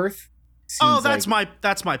Rebirth. Oh, seems that's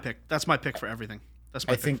like, my pick. That's my pick for everything. That's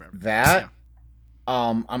my I pick think for everything. that.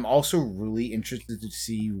 Yeah. I'm also really interested to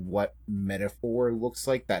see what Metaphor looks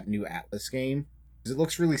like, that new Atlas game. Because it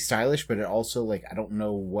looks really stylish, but it also, like, I don't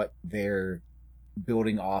know what they're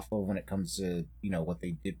building off of when it comes to, what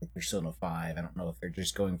they did with Persona 5. I don't know if they're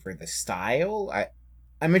just going for the style.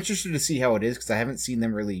 I'm interested to see how it is, because I haven't seen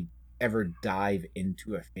them really ever dive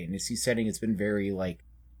into a fantasy setting. It's been very, like,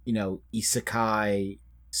 isekai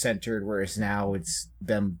centered, whereas now it's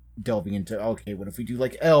them delving into, okay, what if we do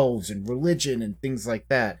like elves and religion and things like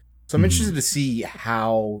that. So I'm interested to see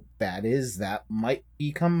how that is. That might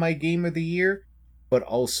become my game of the year, but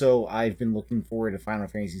also I've been looking forward to Final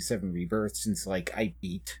Fantasy VII Rebirth since like I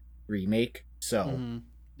beat Remake. So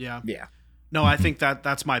Yeah. yeah. No, I think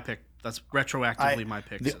that's my pick. That's retroactively my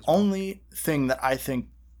pick. The only thing that I think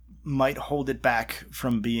might hold it back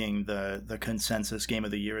from being the consensus game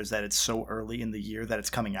of the year is that it's so early in the year that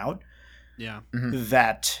it's coming out. Yeah.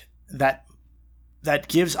 That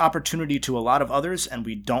gives opportunity to a lot of others, and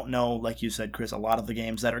we don't know, like you said, Chris, a lot of the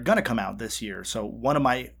games that are going to come out this year. So one of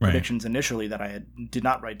my predictions initially that I did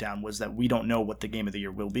not write down was that we don't know what the game of the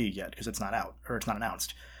year will be yet because it's not out or it's not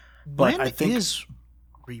announced. But when I think is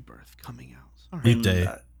Rebirth coming out? Sorry. Leap Day.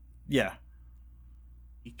 Yeah.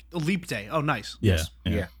 Leap Day. Oh, nice. Yeah.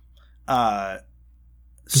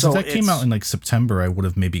 So if that came out in like September, I would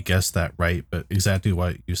have maybe guessed that right, but exactly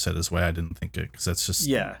what you said is why I didn't think it, because that's just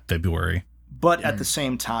February. But at the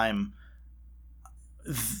same time,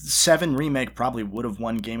 7 Remake probably would have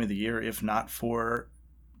won Game of the Year if not for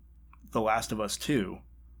The Last of Us 2.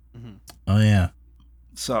 Mm-hmm. Oh, yeah.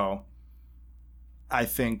 So I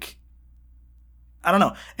think, I don't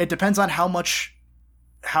know. It depends on how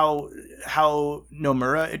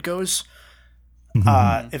Nomura it goes.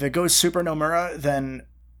 If it goes super Nomura, then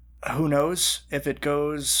who knows? If it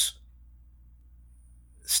goes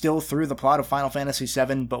still through the plot of Final Fantasy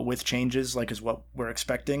VII, but with changes, like is what we're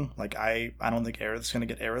expecting. Like I don't think Aerith's going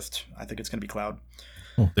to get Aerith. I think it's going to be Cloud.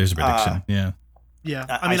 Oh, there's a prediction. Yeah.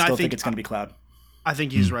 I still think it's going to be Cloud. I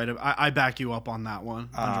think he's right. I back you up on that one,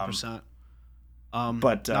 100%.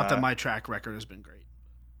 But not that my track record has been great.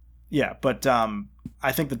 Yeah, but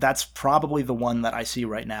I think that's probably the one that I see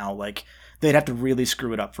right now. Like they'd have to really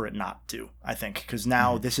screw it up for it not to. I think because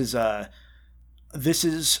now this is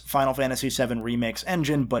Final Fantasy VII Remake's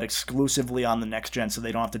engine, but exclusively on the next gen, so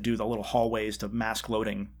they don't have to do the little hallways to mask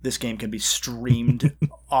loading. This game can be streamed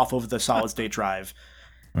off of the solid state drive.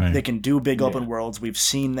 Right. They can do big open worlds. We've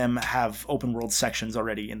seen them have open world sections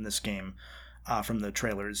already in this game from the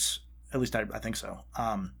trailers. At least I think so.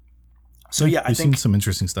 So yeah, I think seen some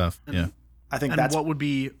interesting stuff. Yeah, I think and that's what would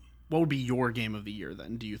be your game of the year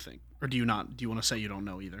then? Do you think, or do you not? Do you want to say you don't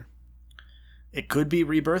know either? It could be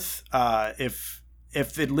Rebirth. If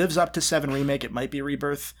it lives up to 7 Remake, it might be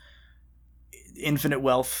Rebirth. Infinite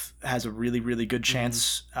Wealth has a really, really good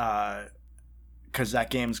chance because that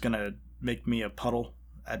game's gonna make me a puddle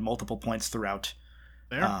at multiple points throughout.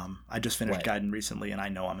 Fair. I just finished Gaiden recently, and I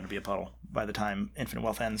know I'm gonna be a puddle by the time Infinite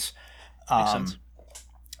Wealth ends. Makes sense.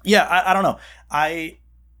 Yeah, I don't know. I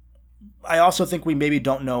also think we maybe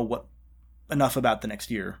don't know enough about the next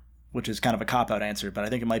year, which is kind of a cop-out answer, but I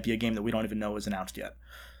think it might be a game that we don't even know is announced yet.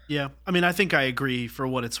 Yeah, I mean, I think I agree for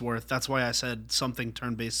what it's worth. That's why I said something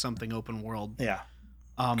turn-based, something open world. Yeah.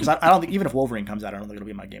 Because I don't think, even if Wolverine comes out, I don't think it'll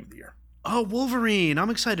be my game of the year. Oh, Wolverine! I'm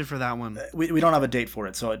excited for that one. We don't have a date for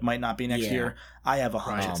it, so it might not be next year. I have a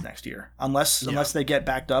hunch it's next year. Unless they get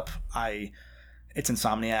backed up, it's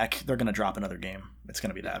Insomniac. They're going to drop another game. It's going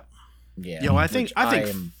to be that. Yeah. Yo, I think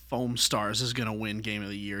Foam Stars is going to win Game of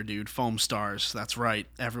the Year, dude. Foam Stars. That's right.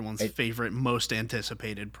 Everyone's favorite, most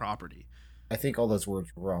anticipated property. I think all those words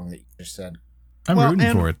were wrong that you just said. I'm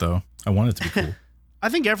rooting for it, though. I want it to be cool. I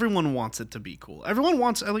think everyone wants it to be cool. Everyone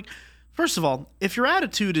wants, first of all, if your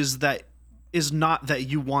attitude is not that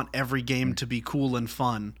you want every game to be cool and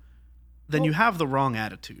fun, then you have the wrong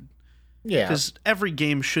attitude. Yeah. Because every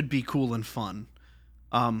game should be cool and fun.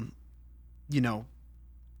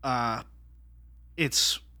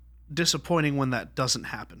 It's disappointing when that doesn't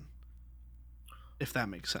happen, if that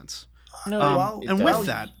makes sense. No, with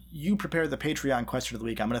that, you prepare the Patreon question of the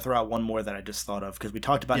week. I'm going to throw out one more that I just thought of because we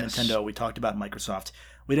talked about Nintendo, we talked about Microsoft.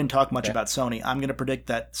 We didn't talk much about Sony. I'm going to predict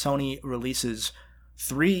that Sony releases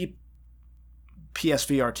 3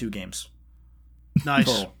 PSVR 2 games.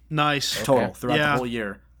 Nice. Total throughout the whole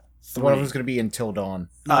year. 3. One of them's going to be Until Dawn.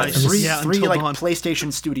 Nice. Three Until Dawn.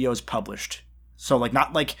 PlayStation Studios published. So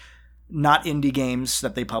not indie games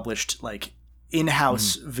that they published, like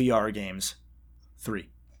in-house VR games. 3.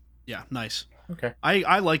 Yeah, nice. Okay.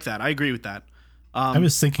 I like that. I agree with that. I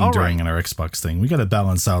was thinking during our Xbox thing, we got to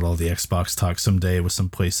balance out all the Xbox talk someday with some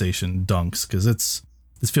PlayStation dunks, because it's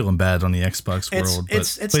feeling bad on the Xbox world. But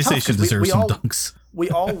it's PlayStation deserves some dunks. We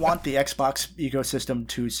all want the Xbox ecosystem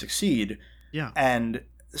to succeed. Yeah. And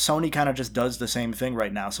Sony kind of just does the same thing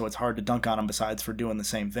right now, so it's hard to dunk on them besides for doing the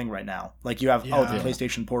same thing right now. Like you have, the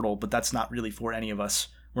PlayStation Portal, but that's not really for any of us.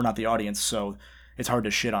 We're not the audience, so it's hard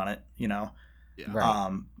to shit on it, you know? Yeah.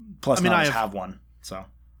 Right. Plus, none of us have one, so...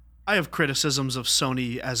 I have criticisms of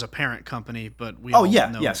Sony as a parent company, but we know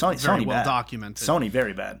Sony very well bad. Documented. Sony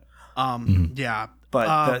very bad. Yeah,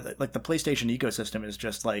 but the PlayStation ecosystem is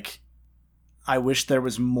just like, I wish there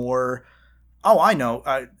was more. Oh, I know.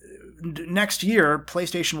 Next year,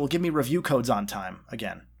 PlayStation will give me review codes on time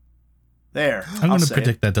again. There, I'm going to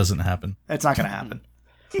predict that doesn't happen. It's not going to happen.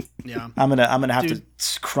 Yeah, I'm gonna have to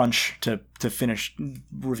crunch to finish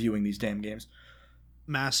reviewing these damn games.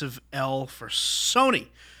 Massive L for Sony.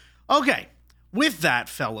 Okay, with that,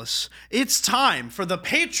 fellas, it's time for the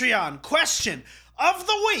Patreon question of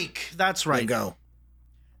the week. That's right. There you go.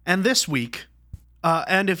 And this week,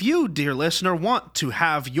 and if you, dear listener, want to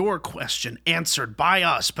have your question answered by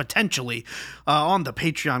us, potentially, on the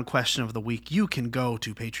Patreon question of the week, you can go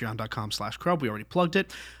to patreon.com/Crub. We already plugged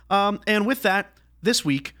it. And with that, this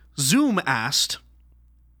week, Zoom asked,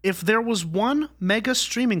 if there was one mega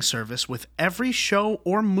streaming service with every show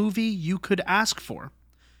or movie you could ask for,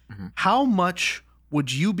 how much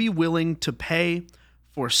would you be willing to pay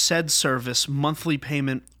for said service, monthly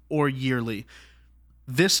payment or yearly?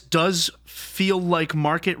 This does feel like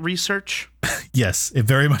market research. Yes, it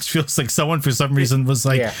very much feels like someone for some reason was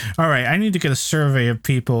like, all right, I need to get a survey of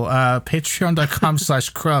people.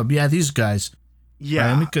 Patreon.com/Crub. Yeah, these guys. Yeah.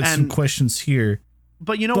 Let me get some questions here.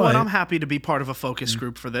 But you know what? I'm happy to be part of a focus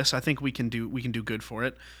group for this. I think we can do good for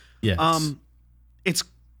it. Yes.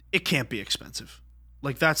 It can't be expensive.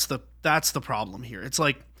 Like that's the problem here. It's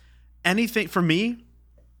like anything for me,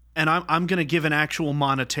 and I'm gonna give an actual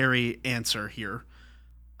monetary answer here.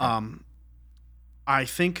 I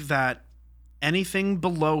think that anything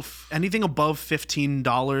above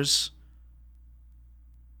 $15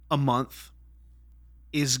 a month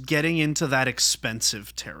is getting into that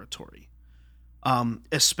expensive territory.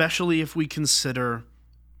 Especially if we consider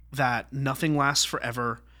that nothing lasts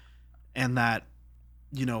forever and that,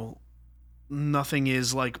 nothing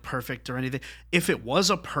is like perfect or anything. If it was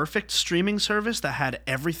a perfect streaming service that had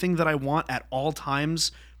everything that I want at all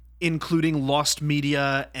times, including lost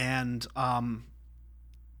media and,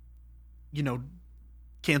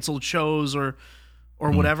 canceled shows or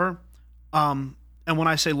whatever. And when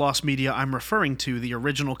I say lost media, I'm referring to the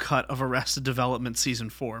original cut of Arrested Development Season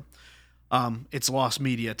 4. It's lost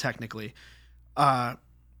media technically.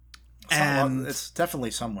 It's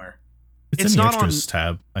definitely somewhere. It's in the extras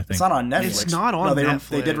tab, I think. It's not on Netflix. It's not on Netflix.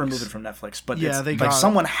 They did remove it from Netflix, but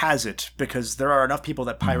someone has it because there are enough people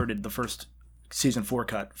that pirated the first Season 4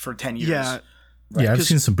 cut for 10 years. Yeah, right. Yeah, I've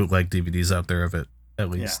seen some bootleg DVDs out there of it, at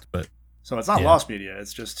least. But so it's not lost media.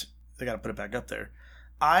 It's just they got to put it back up there.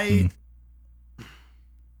 I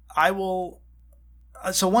will.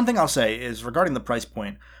 So one thing I'll say is regarding the price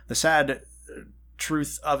point, the sad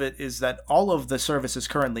truth of it is that all of the services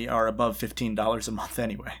currently are above $15 a month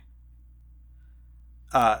anyway.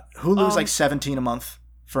 Hulu's like $17 a month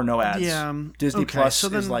for no ads. Yeah. Disney okay, Plus so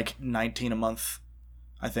then, is like $19 a month,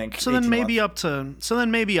 I think. So then maybe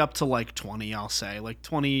 $18 up to like 20, I'll say. Like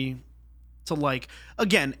 20 to like,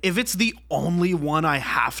 again, if it's the only one I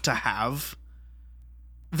have to have,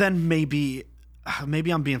 then maybe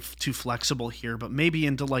I'm being too flexible here, but maybe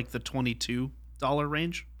into like the $22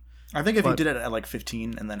 range. I think if you did it at like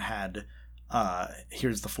 15 and then had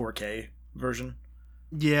here's the 4K version.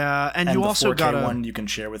 Yeah, and you also got one you can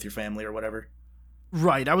share with your family or whatever.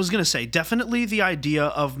 Right, I was going to say definitely the idea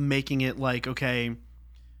of making it like, okay,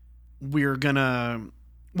 we're going to,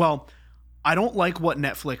 well, I don't like what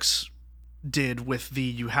Netflix did with the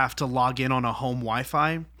you have to log in on a home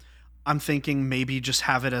Wi-Fi. I'm thinking maybe just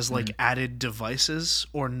have it as like added devices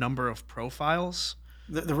or number of profiles.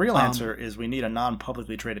 The real answer is we need a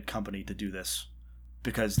non-publicly traded company to do this,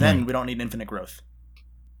 because then we don't need infinite growth.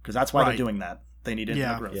 Because that's why they're doing that. They need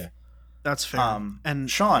infinite growth. Yeah, that's fair. And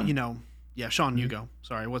Sean, Sean, you go.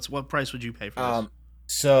 Sorry, what price would you pay for this?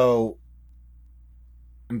 So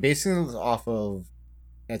I'm basing this off of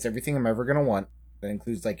that's everything I'm ever gonna want. That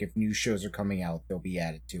includes like if new shows are coming out, they'll be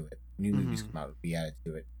added to it. New movies come out, it'll be added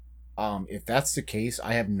to it. If that's the case,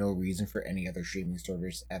 I have no reason for any other streaming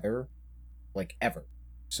service ever.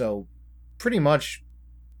 So pretty much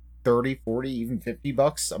 30, 40, even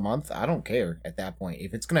 $50 a month, I don't care at that point.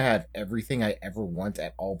 If it's going to have everything I ever want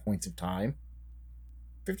at all points of time,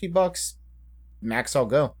 $50 max, I'll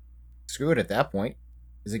go. Screw it at that point.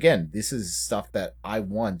 Because again, this is stuff that I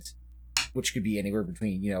want, which could be anywhere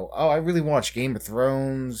between, I really watch Game of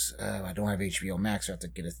Thrones. I don't have HBO Max, so I have to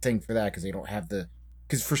get a thing for that because they don't have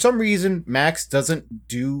because for some reason, Max doesn't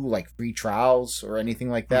do like free trials or anything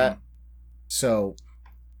like that. So,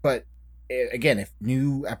 but again, if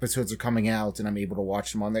new episodes are coming out and I'm able to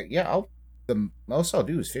watch them on there, the most I'll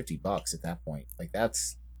do is $50 at that point. Like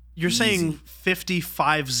that's you're easy. Saying 50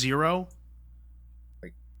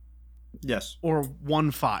 like yes, or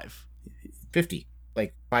 15 50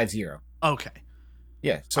 like 50. Okay,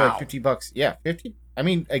 yeah, so like $50. Yeah, 50. I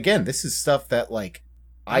mean, again, this is stuff that like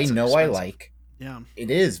that's I know expensive. I like. Yeah, it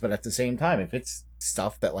is, but at the same time, if it's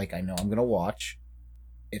stuff that like I know I'm gonna watch.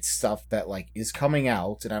 It's stuff that like is coming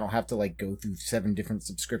out and I don't have to like go through 7 different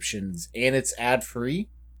subscriptions and it's ad free.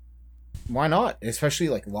 Why not? Especially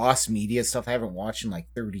like lost media stuff I haven't watched in like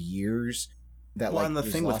 30 years. And the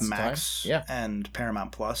thing with Max and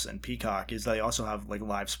Paramount Plus and Peacock is they also have like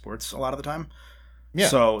live sports a lot of the time. Yeah.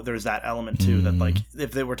 So there's that element too that like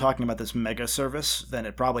if they were talking about this mega service, then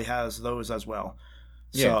it probably has those as well.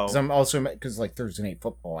 Yeah, because I'm also because like Thursday Night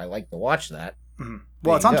Football, I like to watch that. Mm-hmm.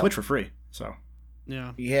 Well, it's on Twitch for free, so.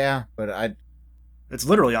 Yeah, but it's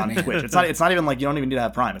literally on Twitch. It's not even like you don't even need to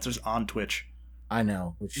have Prime. It's just on Twitch. I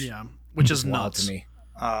know, which is nuts to me.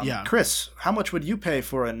 Chris, how much would you pay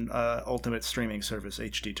for an ultimate streaming service,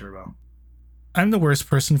 HD Turbo? I'm the worst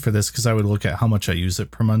person for this because I would look at how much I use it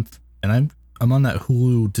per month, and I'm on that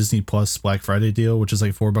Hulu Disney Plus Black Friday deal, which is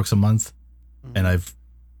like $4 a month, and I've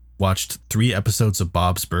watched 3 episodes of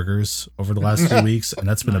Bob's Burgers over the last 2 weeks, and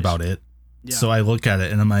that's been about it. Yeah. So I look at it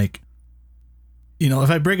and I'm like,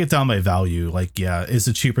 if I break it down by value, like, yeah, is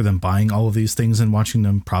it cheaper than buying all of these things and watching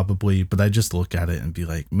them? Probably. But I just look at it and be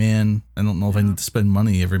like, man, I don't know if I need to spend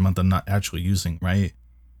money every month I'm not actually using, right?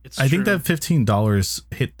 I think that $15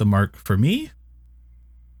 hit the mark for me.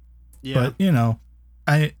 Yeah. But,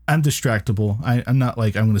 I'm distractible. I'm not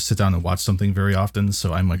like I'm going to sit down and watch something very often.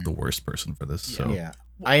 So I'm like the worst person for this. So yeah,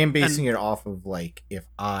 I am basing it off of like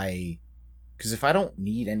because if I don't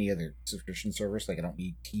need any other subscription service, like I don't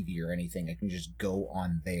need TV or anything, I can just go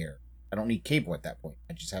on there. I don't need cable at that point.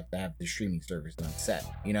 I just have to have the streaming service and I'm set,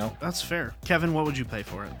 That's fair. Kevin, what would you pay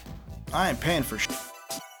for it? I am paying for